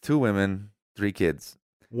 So it's 2 women, 3 kids.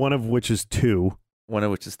 One of which is 2.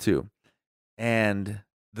 And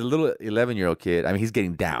the little 11-year-old kid, I mean, he's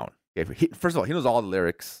getting down. Okay, first of all, he knows all the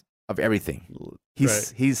lyrics of everything.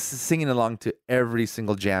 He's singing along to every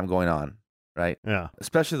single jam going on, right? Yeah.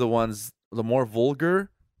 Especially the more vulgar,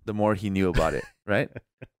 the more he knew about it, right?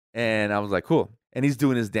 And I was like, cool. And he's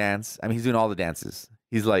doing his dance. I mean, he's doing all the dances.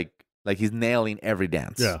 He's like he's nailing every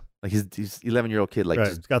dance. Yeah. Like he's 11-year-old kid, like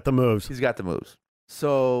he's got the moves. He's got the moves.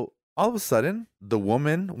 So all of a sudden,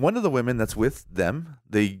 one of the women that's with them,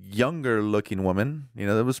 the younger looking woman,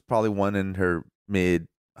 there was probably one in her mid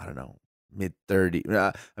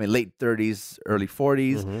 30s, late 30s, early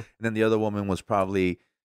 40s. Mm-hmm. And then the other woman was probably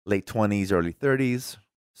late 20s, early 30s.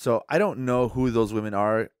 So I don't know who those women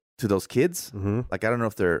are to those kids. Mm-hmm. Like, I don't know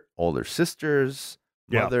if they're older sisters,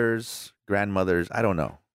 mothers, grandmothers. I don't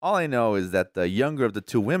know. All I know is that the younger of the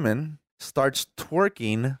 2 women starts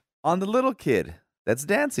twerking on the little kid that's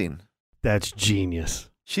dancing. That's genius.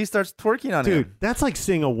 She starts twerking on him. Dude, that's like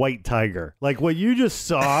seeing a white tiger. Like what you just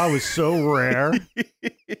saw was so rare.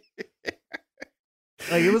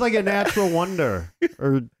 Like it was like a natural wonder,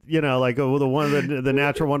 or like one of the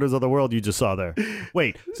natural wonders of the world you just saw there.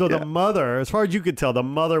 Wait, so the mother, as far as you could tell, the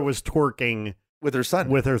mother was twerking with her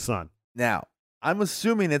son. Now, I'm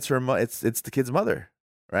assuming it's her. It's the kid's mother,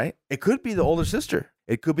 right? It could be the older sister.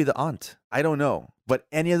 It could be the aunt. I don't know. But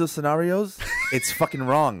any of those scenarios, it's fucking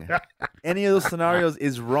wrong. Any of those scenarios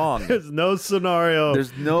is wrong. There's no scenario.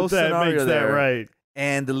 There's no that scenario makes there. That right.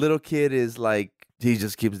 And the little kid is like, he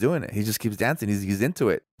just keeps doing it. He just keeps dancing. He's into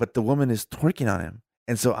it. But the woman is twerking on him.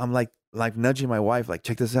 And so I'm like nudging my wife, like,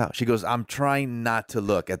 check this out. She goes, I'm trying not to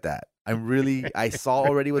look at that. I saw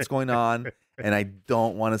already what's going on, and I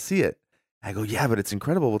don't want to see it. I go, yeah, but it's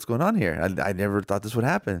incredible what's going on here. I never thought this would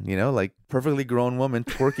happen. Like perfectly grown woman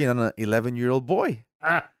twerking on an 11-year-old boy.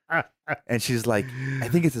 And she's like, I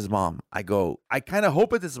think it's his mom. I go, I kind of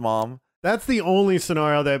hope it's his mom, That's the only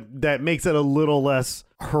scenario that makes it a little less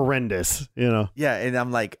horrendous, Yeah, and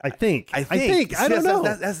I'm like, I think. I yes, don't know.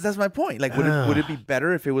 That's my point. Like, would it be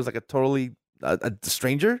better if it was like a totally a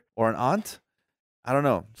stranger or an aunt? I don't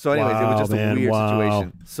know. So, anyways, it was just a weird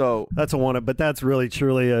situation. So That's but that's really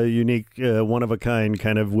truly a unique, one of a kind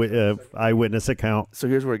kind of eyewitness account. So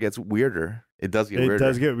here's where it gets weirder. It does get It weirder.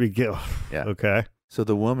 does get Yeah. Okay. So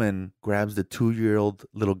the woman grabs the 2-year-old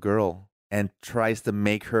little girl and tries to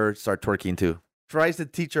make her start twerking too. Tries to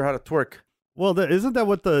teach her how to twerk. Well, isn't that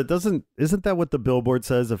what the billboard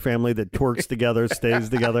says? A family that twerks together stays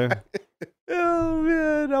together. Oh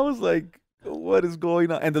man, I was like, what is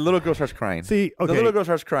going on? And the little girl starts crying. See, okay. The little girl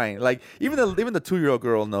starts crying. Like even the 2-year-old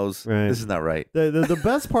girl knows Right. this is not right. The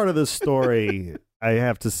best part of the story, I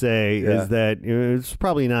have to say, Yeah. is that it's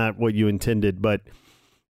probably not what you intended, but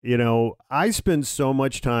I spend so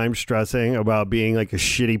much time stressing about being like a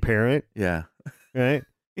shitty parent, Yeah. right?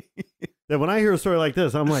 That when I hear a story like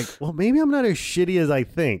this, I'm like, well, maybe I'm not as shitty as I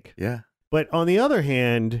think. Yeah. But on the other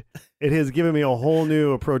hand, it has given me a whole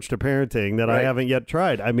new approach to parenting that I Right. haven't yet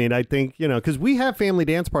tried. I mean, I think, because we have family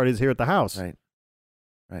dance parties here at the house. Right.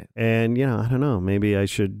 Right. And, I don't know, maybe I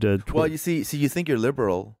should. Well, you see, you think you're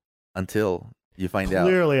liberal until you find out.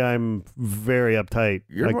 Clearly, I'm very uptight.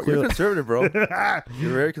 You're conservative, bro.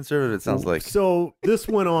 You're very conservative, it sounds like. So this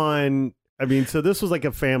went on. I mean, so this was like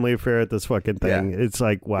a family affair at this fucking thing. Yeah. It's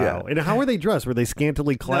like, wow. Yeah. And how were they dressed? Were they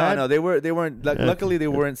scantily clad? No, they weren't. Luckily, they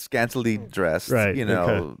weren't scantily dressed. Right,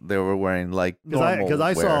 Okay. They were wearing like normal Because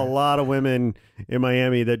I saw a lot of women in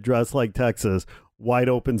Miami that dressed like Texas, wide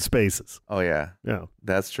open spaces. Oh yeah, Yeah.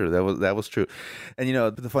 that's true. That was true. And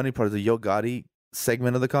the funny part is the Yo Gotti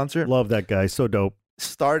segment of the concert Love that guy. So dope.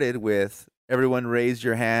 started with everyone raise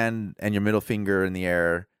your hand and your middle finger in the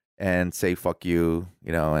air and say "fuck you,"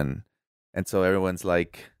 and so everyone's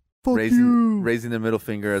like Fuck raising you. raising the middle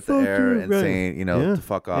finger at the Fuck air you. and Right. saying Yeah. to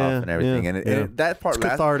fuck off Yeah. and everything. Yeah. And that part It's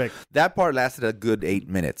cathartic. lasted a good 8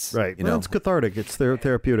 minutes. Right. Well, it's cathartic. It's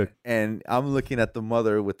therapeutic. And I'm looking at the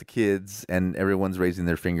mother with the kids, and everyone's raising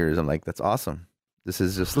their fingers. I'm like, that's awesome. This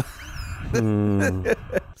is just. Mm.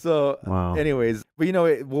 So, Wow. anyways, but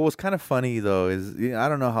what was kind of funny though is I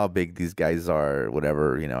don't know how big these guys are, or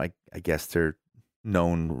whatever. I guess they're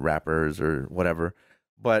known rappers or whatever,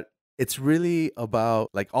 but it's really about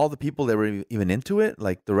like all the people that were even into it,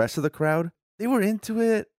 like the rest of the crowd. They were into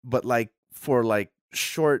it, but like for like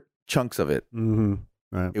short chunks of it. Mm-hmm.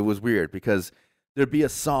 Right. It was weird because there'd be a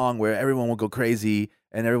song where everyone would go crazy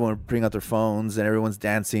and everyone would bring out their phones and everyone's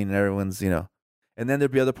dancing and everyone's, and then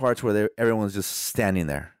there'd be other parts where everyone's just standing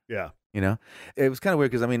there. Yeah. It was kind of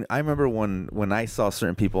weird because I remember when I saw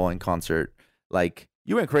certain people in concert, like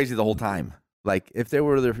you went crazy the whole time. Like if they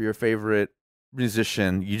were your favorite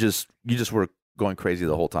musician, you just were going crazy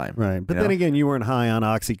the whole time. Right. But then again, you weren't high on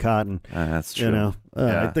Oxycontin. That's true.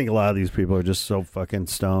 I think a lot of these people are just so fucking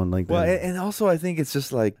stoned. Like, Well, and also I think it's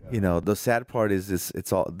just like the sad part is this.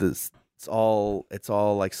 It's all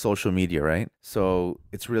like social media, right? So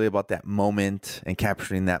it's really about that moment and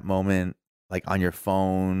capturing that moment, like on your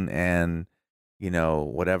phone, and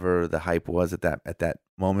whatever the hype was at that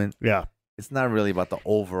moment. yeah. It's not really about the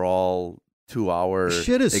overall 2-hour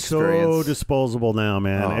Shit is experience. so disposable now,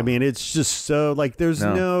 man. Oh. I mean, it's just so like there's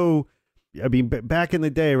no. I mean, back in the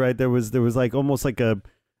day, right? There was like almost like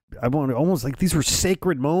almost like these were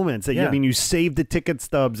sacred moments. That Yeah. you saved the ticket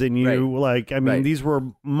stubs and you Right. Right. these were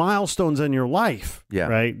milestones in your life. Yeah.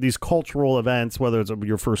 Right. These cultural events, whether it's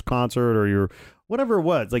your first concert or your whatever it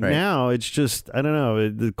was. Like Right. now, it's just I don't know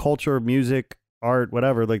the culture, music, art,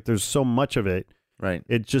 whatever. Like there's so much of it. Right.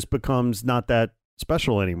 It just becomes not that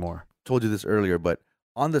special anymore. Told you this earlier, but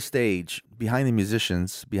on the stage, behind the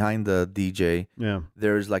musicians, behind the DJ, Yeah.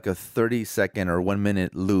 there's like a 30-second or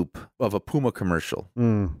 1-minute loop of a Puma commercial.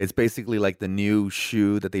 Mm. It's basically like the new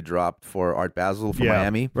shoe that they dropped for Art Basel for Yeah.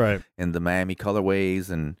 Miami Right. and the Miami colorways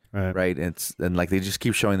and Right. and like they just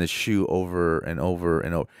keep showing the shoe over and over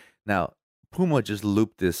and over. Now, Puma just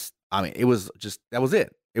looped this. I mean, it was just that was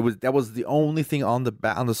it. That was the only thing on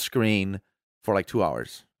the screen for like 2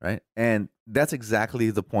 hours, right? And that's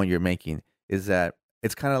exactly the point you're making, is that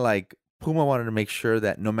it's kind of like Puma wanted to make sure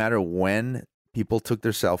that no matter when people took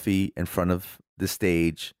their selfie in front of the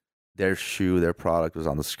stage, their shoe, their product was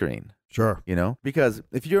on the screen. Sure. Because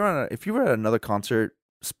if you were at another concert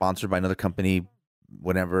sponsored by another company,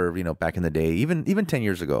 whenever, back in the day, even 10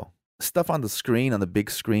 years ago, stuff on the screen, on the big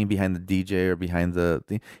screen behind the DJ or behind the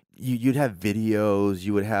thing, you'd have videos,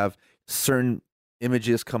 you would have certain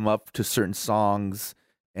images come up to certain songs,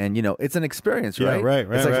 and it's an experience, Yeah, right? right,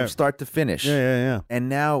 It's like from right. start to finish. Yeah. And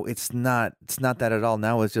now it's not that at all.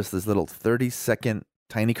 Now it's just this little 30-second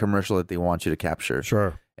tiny commercial that they want you to capture.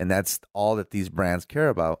 Sure. And that's all that these brands care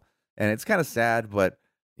about. And it's kind of sad, but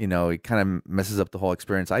you know, it kind of messes up the whole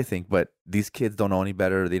experience, I think. But these kids don't know any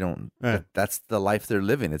better. They don't. Right. That's the life they're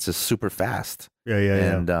living. It's just super fast. Yeah.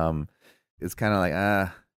 And it's kind of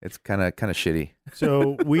like it's kind of shitty.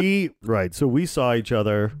 So we saw each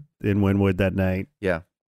other in Wynwood that night. Yeah.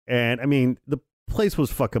 And I mean, the place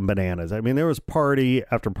was fucking bananas. I mean, there was party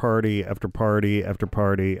after party after party after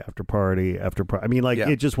party after party after party. I mean, like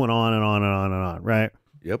it just went on and on and on and on, right?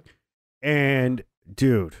 Yep. And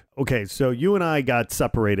dude, okay, so you and I got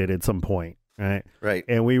separated at some point, right? Right.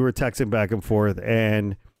 And we were texting back and forth,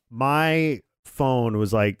 and my phone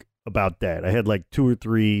was like about dead. I had like 2 or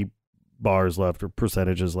 3 bars left or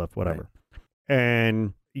percentages left, whatever. Right.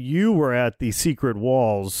 And you were at the Secret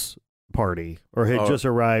Walls party, or had just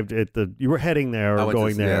arrived at you were heading there or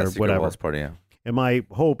going there, or whatever. Walls party, yeah. And my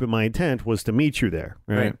hope and my intent was to meet you there,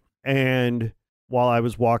 right? And while I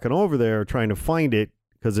was walking over there trying to find it,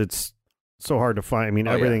 because it's so hard to find. I mean,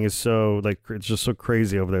 everything is so, like, it's just so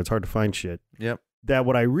crazy over there. It's hard to find shit. Yep. That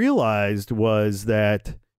what I realized was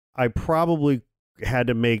that I probably had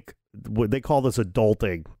to make what they call this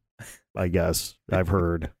adulting, I guess. I've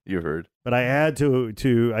heard. You've heard. But I had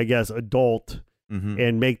to I guess, adult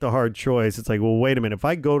and make the hard choice. It's like, well, wait a minute. If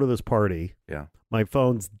I go to this party, my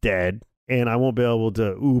phone's dead, and I won't be able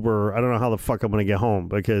to Uber. I don't know how the fuck I'm going to get home,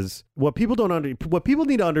 because what people what people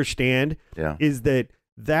need to understand is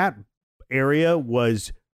that area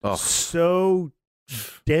was so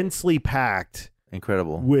densely packed,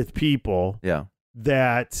 incredible, with people,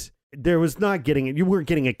 that there was not getting it. You weren't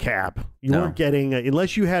getting a cab. You weren't getting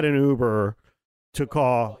unless you had an Uber to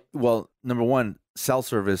call. Well, number one, cell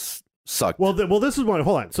service sucked. Well, this is what.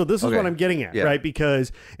 Hold on. So this is what I'm getting at, right?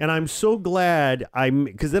 Because, and I'm so glad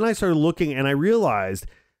because then I started looking and I realized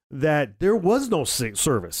that there was no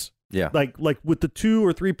service. Yeah. Like with the 2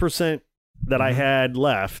 or 3% that I had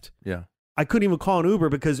left. Yeah. I couldn't even call an Uber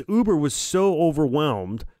because Uber was so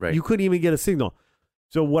overwhelmed. Right. You couldn't even get a signal.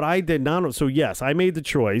 So what I did not. So yes, I made the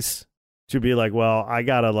choice to be like, well, I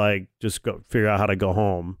gotta like just go figure out how to go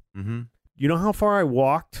home. Mm-hmm. You know how far I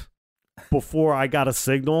walked before I got a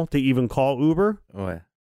signal to even call Uber? Oh, yeah.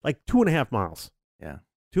 Like 2.5 miles. Yeah.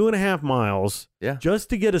 2.5 miles. Yeah. Just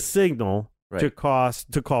to get a signal to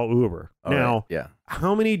call Uber. All now, right.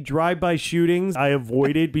 how many drive-by shootings I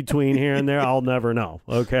avoided between here and there, I'll never know.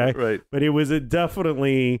 Okay. Right. But it was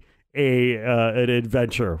definitely an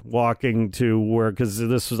adventure walking to work, because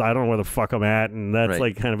this was, I don't know where the fuck I'm at, and that's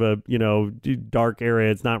like kind of a dark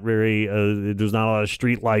area. It's not very there's not a lot of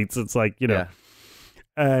street lights. It's like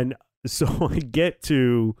and so I get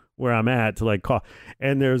to where I'm at to like call,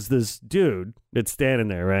 and there's this dude that's standing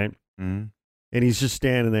there, right? Mm-hmm. And he's just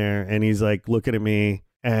standing there, and he's like looking at me,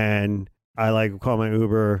 and I like call my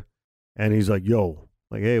Uber, and he's like, "Yo,"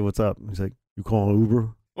 like, "Hey, what's up?" He's like, "You calling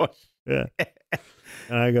Uber?" What? Yeah.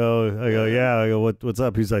 And I go, yeah. I go, what's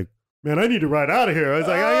up? He's like, "Man, I need to ride out of here." I was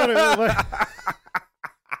like, I gotta.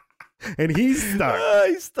 And he's stuck.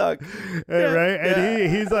 He's stuck. Right?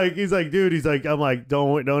 And he's like, dude, he's like, I'm like,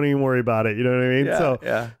 don't even worry about it. You know what I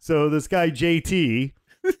mean? So this guy JT,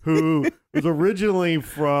 who was originally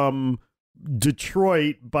from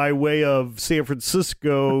Detroit by way of San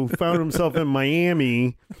Francisco, found himself in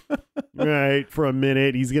Miami, right, for a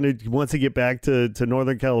minute. He wants to get back to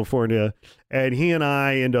Northern California, and he and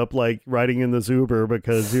I end up like riding in this Uber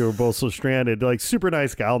because we were both so stranded. Like, super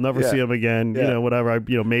nice guy. I'll never see him again. You know, whatever.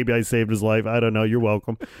 Maybe I saved his life. I don't know. You're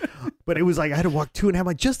welcome. But it was like I had to walk 2.5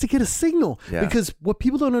 miles just to get a signal, because what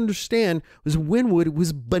people don't understand was Wynwood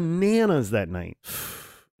was bananas that night.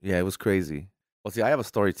 Yeah, it was crazy. Well, see, I have a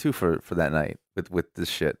story too for that night with this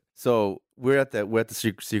shit. So we're at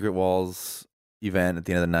the Secret Walls event at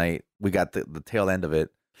the end of the night. We got the tail end of it.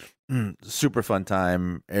 Super fun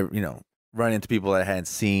time. Running into people that I hadn't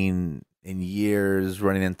seen in years,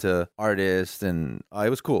 running into artists, and it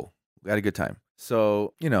was cool. We had a good time.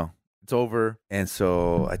 So it's over, and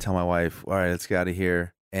so I tell my wife, "All right, let's get out of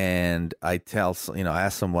here." And I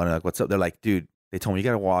ask someone like, "What's up?" They're like, "Dude, they told me you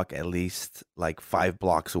got to walk at least like 5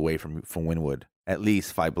 blocks away from Wynwood." At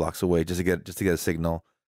least 5 blocks away, just to get a signal,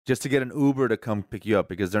 just to get an Uber to come pick you up,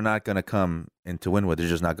 because they're not gonna come into Wynwood. They're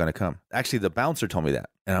just not gonna come. Actually, the bouncer told me that,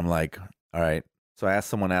 and I'm like, all right. So I asked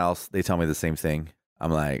someone else. They tell me the same thing.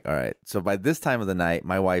 I'm like, all right. So by this time of the night,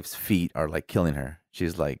 my wife's feet are like killing her.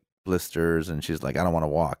 She's like blisters, and she's like, I don't want to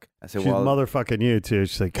walk. I said, she's motherfucking you too.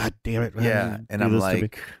 She's like, God damn it. Yeah, and I'm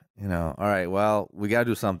like, all right. Well, we gotta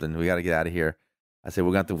do something. We gotta get out of here. I said,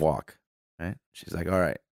 we're going to have to walk. Right? She's like, all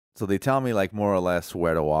right. So they tell me like more or less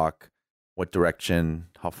where to walk, what direction,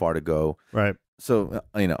 how far to go. Right. So,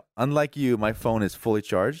 unlike you, my phone is fully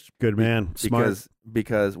charged. Good man. Smart.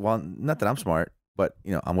 Because, well, not that I'm smart. but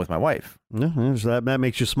I'm with my wife. Yeah, so that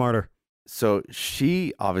makes you smarter. So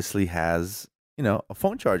she obviously has, a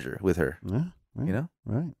phone charger with her, Yeah, right.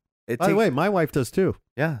 Right. It By the way, my wife does too.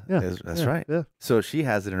 yeah, Yeah, that's yeah, right. Yeah. So she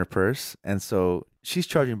has it in her purse. And so she's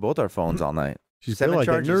charging both our phones all night. She's 7 like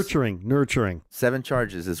charges. nurturing. 7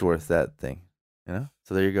 charges is worth that thing,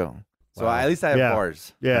 So there you go. So Wow. at least I have Yeah.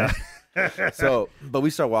 bars. Yeah. right? So, but we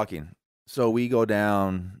start walking. So we go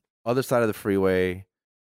down other side of the freeway.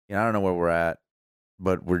 I don't know where we're at,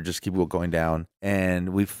 but we're just keep going down. And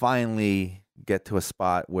we finally get to a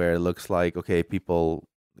spot where it looks like, okay, people,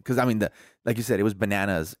 because like you said, it was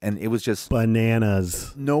bananas, and it was just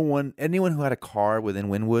Bananas. anyone who had a car within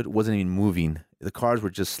Wynwood wasn't even moving. The cars were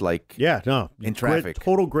just like, Yeah, no. In traffic.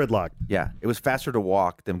 Total gridlock. yeah, it was faster to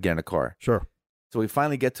walk than get in a car. Sure. So we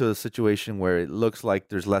finally get to a situation where it looks like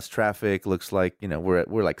there's less traffic. Looks like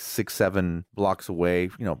we're like 6-7 blocks away,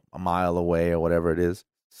 a mile away or whatever it is.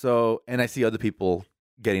 So, and I see other people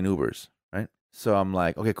getting Ubers, right? So I'm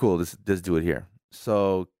like, okay, cool. Let's do it here.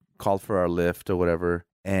 So called for our Lyft or whatever,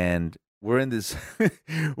 and we're in this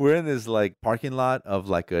like parking lot of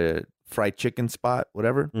like a fried chicken spot,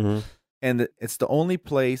 whatever. Mm-hmm. And it's the only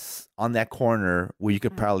place on that corner where you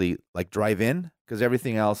could probably like drive in, because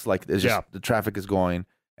everything else, like, is just the traffic is going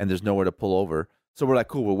and there's nowhere to pull over. So we're like,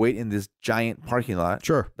 cool, we'll wait in this giant parking lot.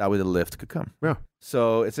 Sure. That way the Lyft could come. Yeah.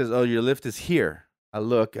 So it says, oh, your Lyft is here. I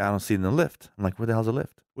look, I don't see the Lyft. I'm like, where the hell's the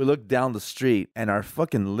Lyft? We look down the street and our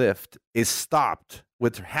fucking Lyft is stopped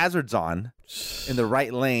with hazards on in the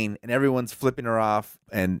right lane, and everyone's flipping her off.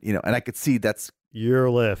 And, and I could see that's Your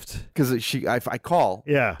Lyft. because I call.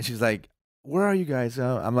 Yeah. And she's like, where are you guys?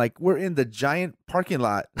 I'm like, we're in the giant parking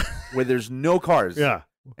lot where there's no cars. Yeah.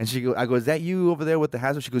 And I go, is that you over there with the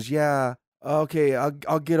hazard? She goes, yeah. Okay, I'll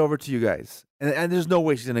get over to you guys. And there's no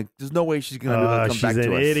way she's gonna come back to us. She's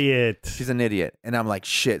an idiot. She's an idiot. And I'm like,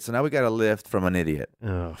 shit. So now we got a Lyft from an idiot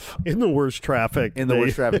Oh, in the worst traffic. in the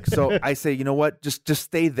worst traffic. So I say, you know what? Just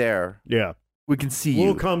stay there. Yeah. We can see you.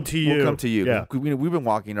 We'll come to you. We'll come to you. Yeah. We've been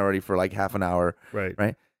walking already for like half an hour.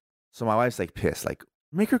 Right. So my wife's like pissed, like,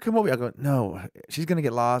 make her come over. I go, no, she's gonna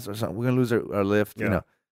get lost or something. We're gonna lose our Lyft, Yeah.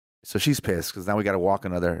 So she's pissed because now we got to walk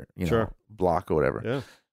another, Sure. block or whatever. Yeah.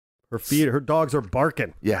 Her dogs are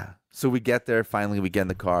barking. Yeah. So we get there. Finally, we get in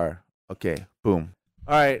the car. Okay. Boom.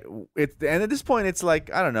 All right. And at this point, it's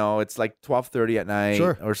like, I don't know. It's like 12:30 at night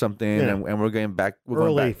Sure. or something, Yeah. and we're going back. We're going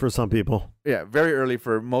Early back. for some people. Yeah, very early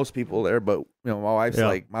for most people there. But my wife's Yeah.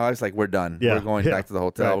 like, we're done. Yeah. We're going Yeah. back to the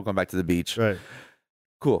hotel. Right. We're going back to the beach. Right.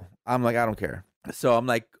 Cool. I'm like, I don't care. So I'm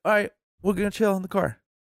like, all right, we're gonna chill in the car,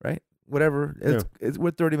 right? Whatever.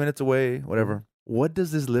 We're 30 minutes away. Whatever. What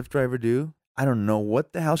does this Lyft driver do? I don't know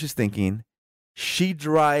what the hell she's thinking. She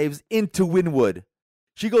drives into Wynwood.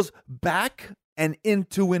 She goes back and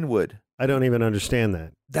into Wynwood. I don't even understand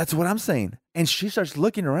that. That's what I'm saying. And she starts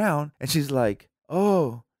looking around, and she's like,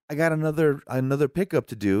 "Oh, I got another pickup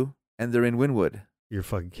to do, and they're in Wynwood." You're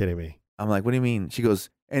fucking kidding me. I'm like, "What do you mean?" She goes,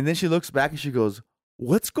 and then she looks back and she goes,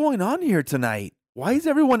 "What's going on here tonight? Why is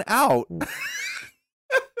everyone out?"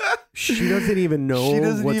 She doesn't even know She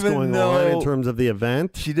doesn't what's even going on in know. terms of the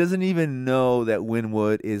event She doesn't even know that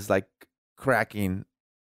Wynwood is like cracking,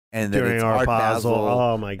 and that during it's our Art Basel. Basel,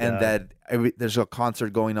 Oh my god! and that there's a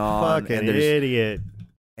concert going on. fucking and there's, idiot.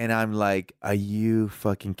 and I'm like, are you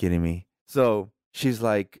fucking kidding me? So she's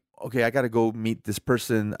like, okay, I got to go meet this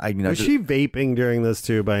person. Was she vaping during this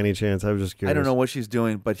too, by any chance? I was just curious. I don't know what she's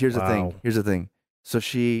doing, but here's the Wow. thing. Here's the thing. So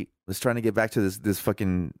she was trying to get back to this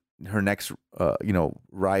fucking her next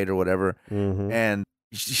ride or whatever, Mhm. and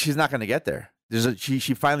she's not going to get there.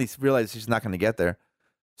 She finally realized she's not going to get there,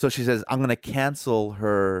 so she says, "I'm going to cancel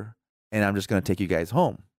her, and I'm just going to take you guys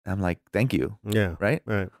home." And I'm like, "Thank you." Yeah. Right?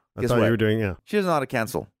 Right. I Guess thought what? you were doing. Yeah. She doesn't know how to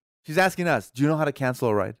cancel. She's asking us, "Do you know how to cancel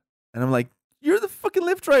a ride?" And I'm like, "You're the fucking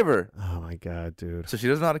Lyft driver." Oh my god, dude. So she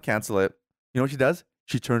doesn't know how to cancel it. You know what she does?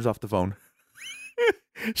 She turns off the phone.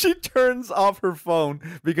 She turns off her phone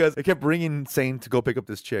because it kept ringing saying to go pick up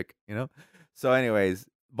this chick, So anyways,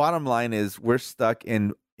 bottom line is we're stuck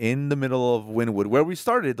in the middle of Wynwood where we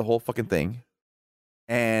started the whole fucking thing,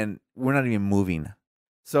 and we're not even moving.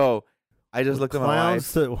 So I just looked at my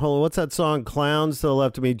wife. What's that song? Clowns to the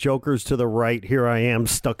left of me, jokers to the right. Here I am,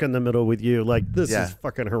 stuck in the middle with you. Like, this Yeah. is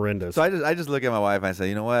fucking horrendous. So I just look at my wife and I say,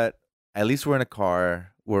 you know what? At least we're in a car.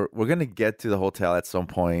 We're gonna get to the hotel at some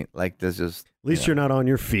point. Like, there's just At least you're not on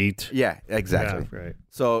your feet. yeah, exactly. Yeah, right.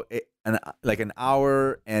 So an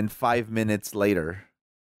hour and 5 minutes later,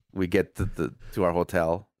 we get to our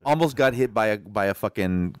hotel. Almost got hit by a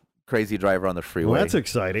fucking crazy driver on the freeway. Well, that's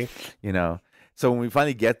exciting. So when we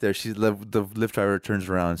finally get there, the Lyft driver turns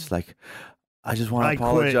around. She's like, "I just want to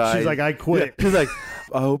apologize." Quit. She's like, I quit. Yeah. She's like,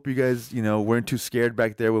 hope you guys, weren't too scared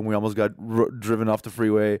back there when we almost got driven off the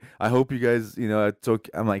freeway. I hope you guys, it's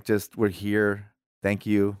okay. I'm like, we're here. Thank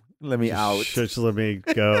you. Let me out. Just let me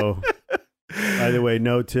go. By the way,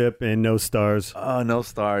 no tip and no stars. Oh, no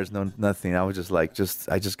stars, no nothing. I was just like,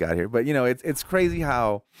 I just got here. But it's crazy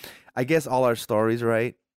how, I guess all our stories,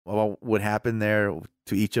 right? Well, what happened there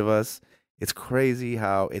to each of us. It's crazy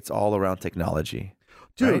how it's all around technology.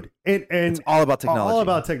 Dude, right? and it's all about technology. All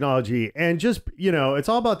about technology. And just, it's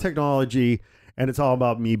all about technology, and it's all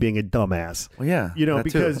about me being a dumbass. Well, yeah.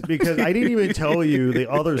 Because I didn't even tell you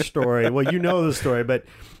the other story. Well, you know the story, but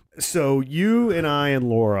so you and I and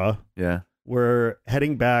Laura were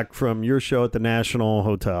heading back from your show at the National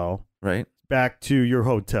Hotel. Right. Back to your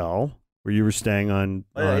hotel where you were staying on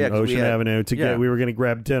Ocean Avenue we were going to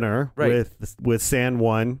grab dinner with San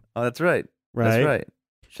Juan. Oh, that's right. That's right.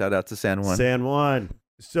 Shout out to San Juan. San Juan.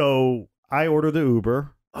 So I order the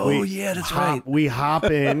Uber. Oh, that's right. We hop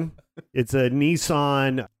in. It's a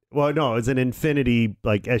Nissan. Well, no, it's an Infinity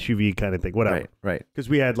like SUV kind of thing. Whatever. Right. Because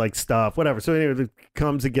we had like stuff. Whatever. So anyway, it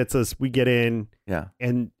comes and gets us. We get in. Yeah.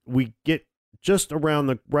 And we get just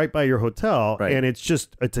around right by your hotel. Right. And it's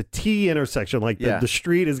a T intersection. Like the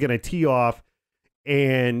street is going to tee off.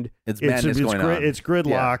 And it's going on. It's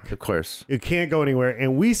gridlock. Yeah, of course. It can't go anywhere.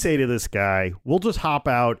 And we say to this guy, we'll just hop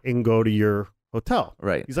out and go to your hotel.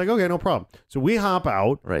 Right. He's like, okay, no problem. So we hop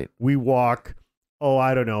out. Right. We walk,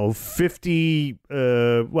 I don't know,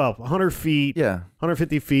 100 feet. Yeah.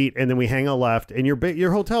 150 feet. And then we hang a left. And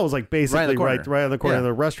your hotel is like basically right on the corner. Yeah.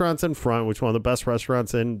 The restaurant's in front, which is one of the best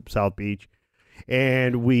restaurants in South Beach.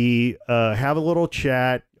 And we have a little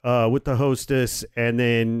chat with the hostess, and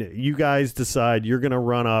then you guys decide you're going to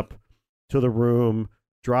run up to the room,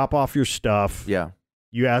 drop off your stuff. Yeah.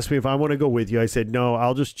 You asked me if I want to go with you. I said, no,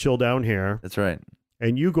 I'll just chill down here. That's right.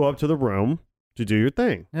 And you go up to the room to do your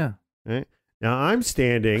thing. Yeah. Right? Now I'm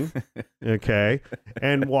standing, okay,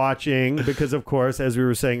 and watching because, of course, as we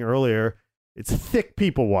were saying earlier, it's thick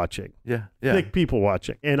people watching. Yeah. Thick people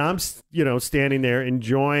watching. And I'm, standing there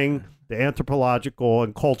enjoying the anthropological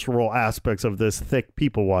and cultural aspects of this thick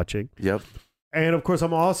people watching. Yep. And of course,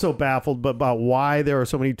 I'm also baffled about why there are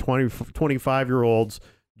so many 25-year-olds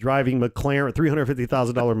driving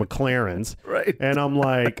 $350,000 McLarens. Right. And I'm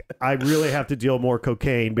like, I really have to deal more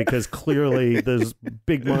cocaine because clearly there's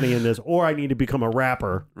big money in this, or I need to become a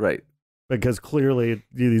rapper. Right. Because clearly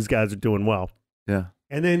these guys are doing well. Yeah.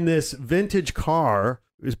 And then this vintage car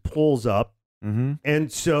pulls up. Mm-hmm.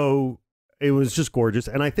 And so it was just gorgeous.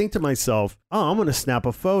 And I think to myself, I'm going to snap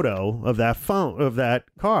a photo of that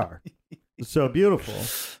car. So beautiful.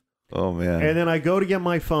 Oh, man. And then I go to get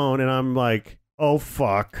my phone and I'm like, oh,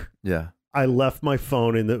 fuck. Yeah. I left my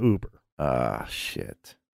phone in the Uber.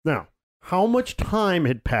 Shit. Now, how much time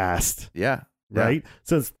had passed? Yeah. Right?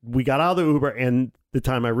 Since we got out of the Uber and the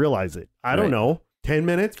time I realized it. I don't know. 10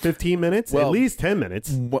 minutes, 15 minutes, at least 10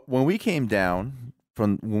 minutes. When we came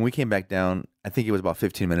back down, I think it was about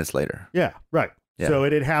 15 minutes later. Yeah, right. Yeah. So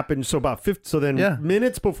it had happened. So about 50. So then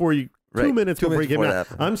minutes before you, 2 minutes before you came out,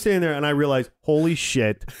 I'm standing there and I realize, holy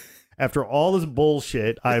shit. After all this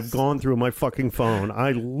bullshit I've gone through my fucking phone,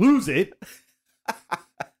 I lose it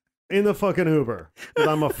in the fucking Uber because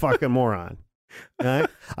I'm a fucking moron. Right?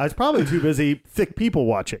 I was probably too busy thick people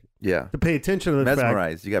watching. Yeah. To pay attention to the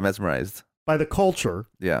mesmerized. You got mesmerized by the culture.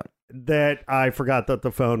 Yeah. That I forgot that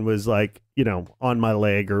the phone was like, on my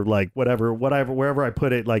leg or like whatever, wherever I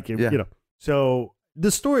put it, like, So the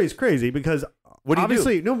story is crazy because what do you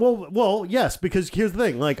obviously, do? No, well, yes, because here's the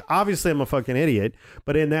thing. Like, obviously I'm a fucking idiot,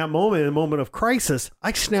 but in that moment, in a moment of crisis,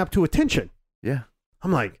 I snap to attention. Yeah.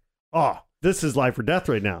 I'm like, oh, this is life or death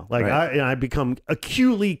right now. Like I become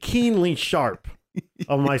acutely, keenly sharp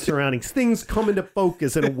of my surroundings. Things come into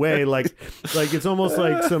focus in a way like it's almost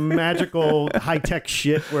like some magical high-tech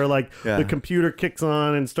shit where the computer kicks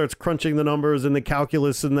on and starts crunching the numbers and the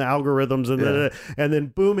calculus and the algorithms and then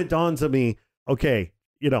boom, it dawns on me, okay,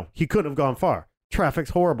 he couldn't have gone far. Traffic's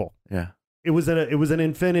horrible. Yeah. It was an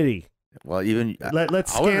Infinity. Well, even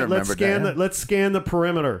let's scan the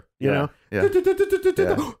perimeter, you know. Yeah.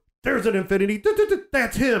 There's an Infinity.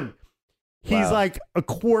 That's him. He's like a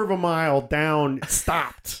quarter of a mile down,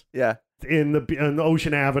 stopped. Yeah. In the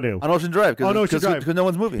Ocean Avenue. On Ocean Drive. Because no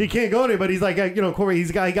one's moving. He can't go anywhere, but he's like, Corey,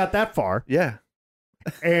 he got that far. Yeah.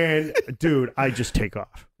 And dude, I just take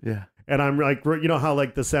off. Yeah. And I'm like, how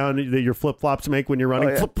like the sound that your flip flops make when you're running.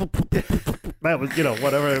 Oh, yeah. Flip, that was,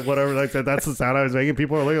 whatever. Like that's the sound I was making.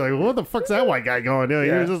 People are looking like, what the fuck's that white guy going?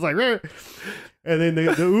 He was just like, Rah. And then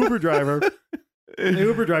the Uber driver The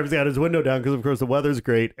Uber driver's got his window down because, of course, the weather's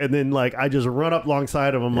great. And then, like, I just run up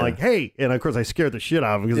alongside of him, like, hey. And, of course, I scared the shit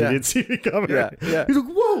out of him because he didn't see me coming. Yeah. He's like,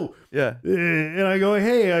 whoa. Yeah. And I go,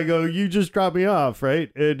 hey. I go, you just dropped me off,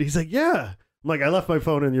 right? And he's like, yeah. I'm like, I left my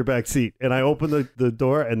phone in your back seat. And I opened the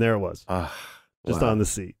door, and there it was. Just on the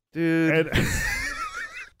seat. Dude. And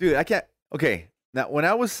Dude, I can't. Okay. Now, when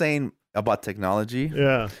I was saying about technology.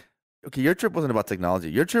 Yeah. Okay, your trip wasn't about technology.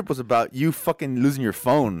 Your trip was about you fucking losing your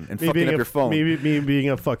phone and fucking up your phone. Me being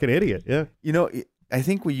a fucking idiot. Yeah. You know, I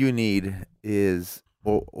think what you need is,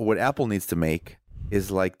 or what Apple needs to make is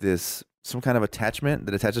like this, some kind of attachment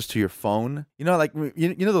that attaches to your phone. You know, like,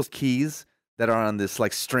 you know those keys that are on this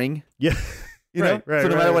like string? Yeah. You know? So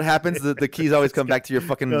no matter what happens, the keys always come back to your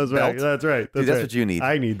fucking belt. That's right. Dude, that's what you need.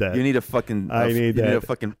 I need that. You need a fucking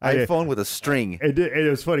iPhone with a string. It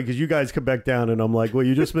was funny because you guys come back down and I'm like, well,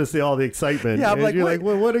 you just missed all the excitement. Yeah, I'm and like, you're wait. like,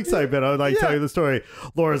 well, what excitement? I was like, tell you the story.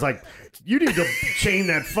 Laura's like, you need to chain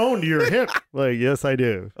that phone to your hip. Like, yes, I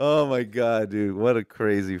do. Oh my God, dude. What a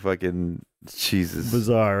crazy fucking Jesus.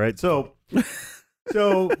 Bizarre, right? So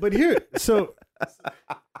but here, so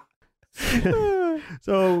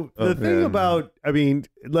the thing about, I mean,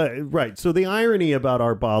 right. So the irony about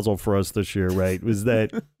Art Basel for us this year, right, was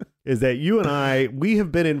that is that you and we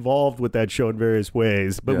have been involved with that show in various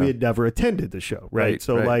ways, but we had never attended the show, right?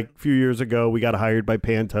 So like a few years ago, we got hired by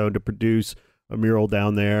Pantone to produce a mural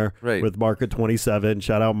down there with Marca 27.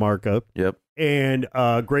 Shout out Marca. Yep. And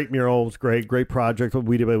great mural. It was great project.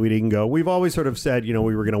 We didn't go. We've always sort of said, you know,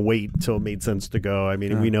 we were going to wait until it made sense to go. I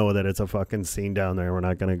mean, we know that it's a fucking scene down there. We're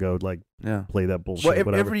not going to go like play that bullshit.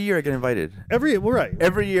 Well, every year I get invited. Every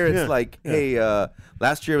year it's like, hey,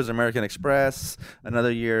 last year was American Express.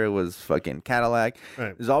 Another year it was fucking Cadillac.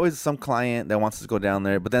 Right. There's always some client that wants us to go down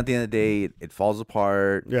there, but then at the end of the day, it falls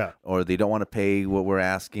apart. Yeah. Or they don't want to pay what we're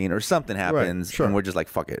asking, or something happens, and we're just like,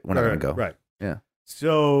 fuck it, we're not going to go. Right. Yeah.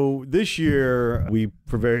 So this year,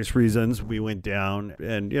 for various reasons, we went down,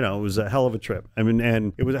 and, you know, it was a hell of a trip. I mean,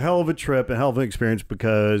 and it was a hell of a trip, a hell of an experience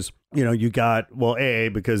because, you know, you got, well,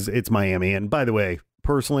 because it's Miami. And by the way,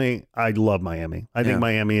 personally, I love Miami. I think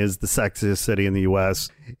Miami is the sexiest city in the U.S.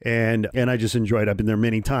 And I just enjoyed it. I've been there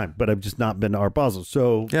many times, but I've just not been to Art Basel.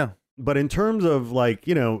 So, but in terms of like,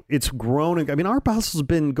 you know, it's grown. I mean, Art Basel's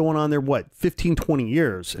been going on there, 15, 20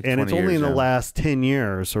 years. And it's only in the last 10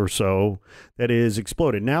 years or so that it has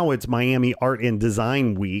exploded. Now it's Miami Art and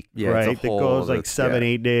Design Week, right? That goes like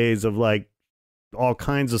 7-8 days of like all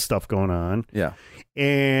kinds of stuff going on. Yeah.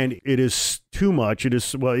 And it is too much. It is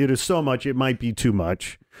so much. It might be too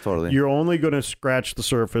much. Totally. You're only going to scratch the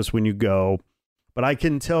surface when you go. But I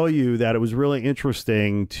can tell you that it was really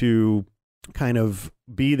interesting to kind of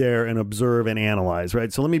be there and observe and analyze,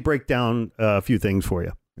 right? So let me break down a few things for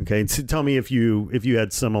you. Okay. So tell me if you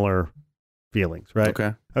had similar feelings, right?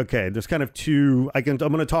 Okay. There's kind of two. I'm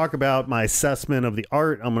going to talk about my assessment of the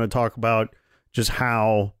art. I'm going to talk about just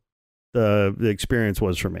how the experience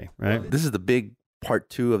was for me, right? This is the big part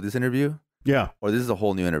 2 of this interview. Yeah. Or this is a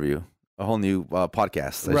whole new interview. A whole new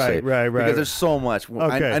podcast. Right. Because there's so much.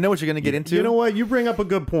 Okay. I know what you're going to get into. You know what? You bring up a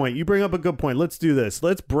good point. Let's do this.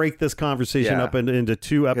 Let's break this conversation up into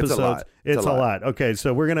 2 episodes. It's a lot. Okay.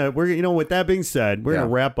 So we're you know, with that being said, we're going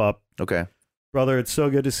to wrap up. Okay. Brother, it's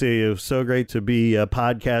so good to see you. So great to be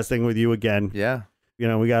podcasting with you again. Yeah. You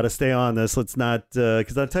know, we got to stay on this. Let's not,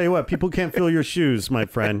 because I'll tell you what, people can't fill your shoes, my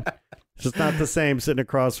friend. It's just not the same sitting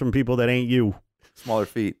across from people that ain't you. Smaller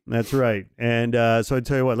feet. That's right. And so I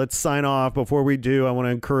tell you what, let's sign off. Before we do, I want to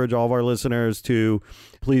encourage all of our listeners to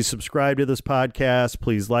please subscribe to this podcast.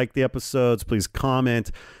 Please like the episodes. Please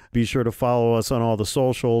comment. Be sure to follow us on all the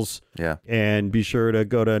socials. Yeah. And be sure to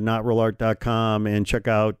go to notrealart.com and check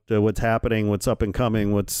out what's happening, what's up and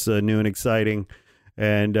coming, what's new and exciting.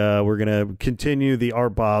 And we're going to continue the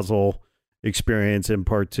Art Basel experience in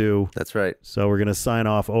part 2. That's right. So we're going to sign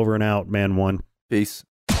off. Over and out, man 1. Peace.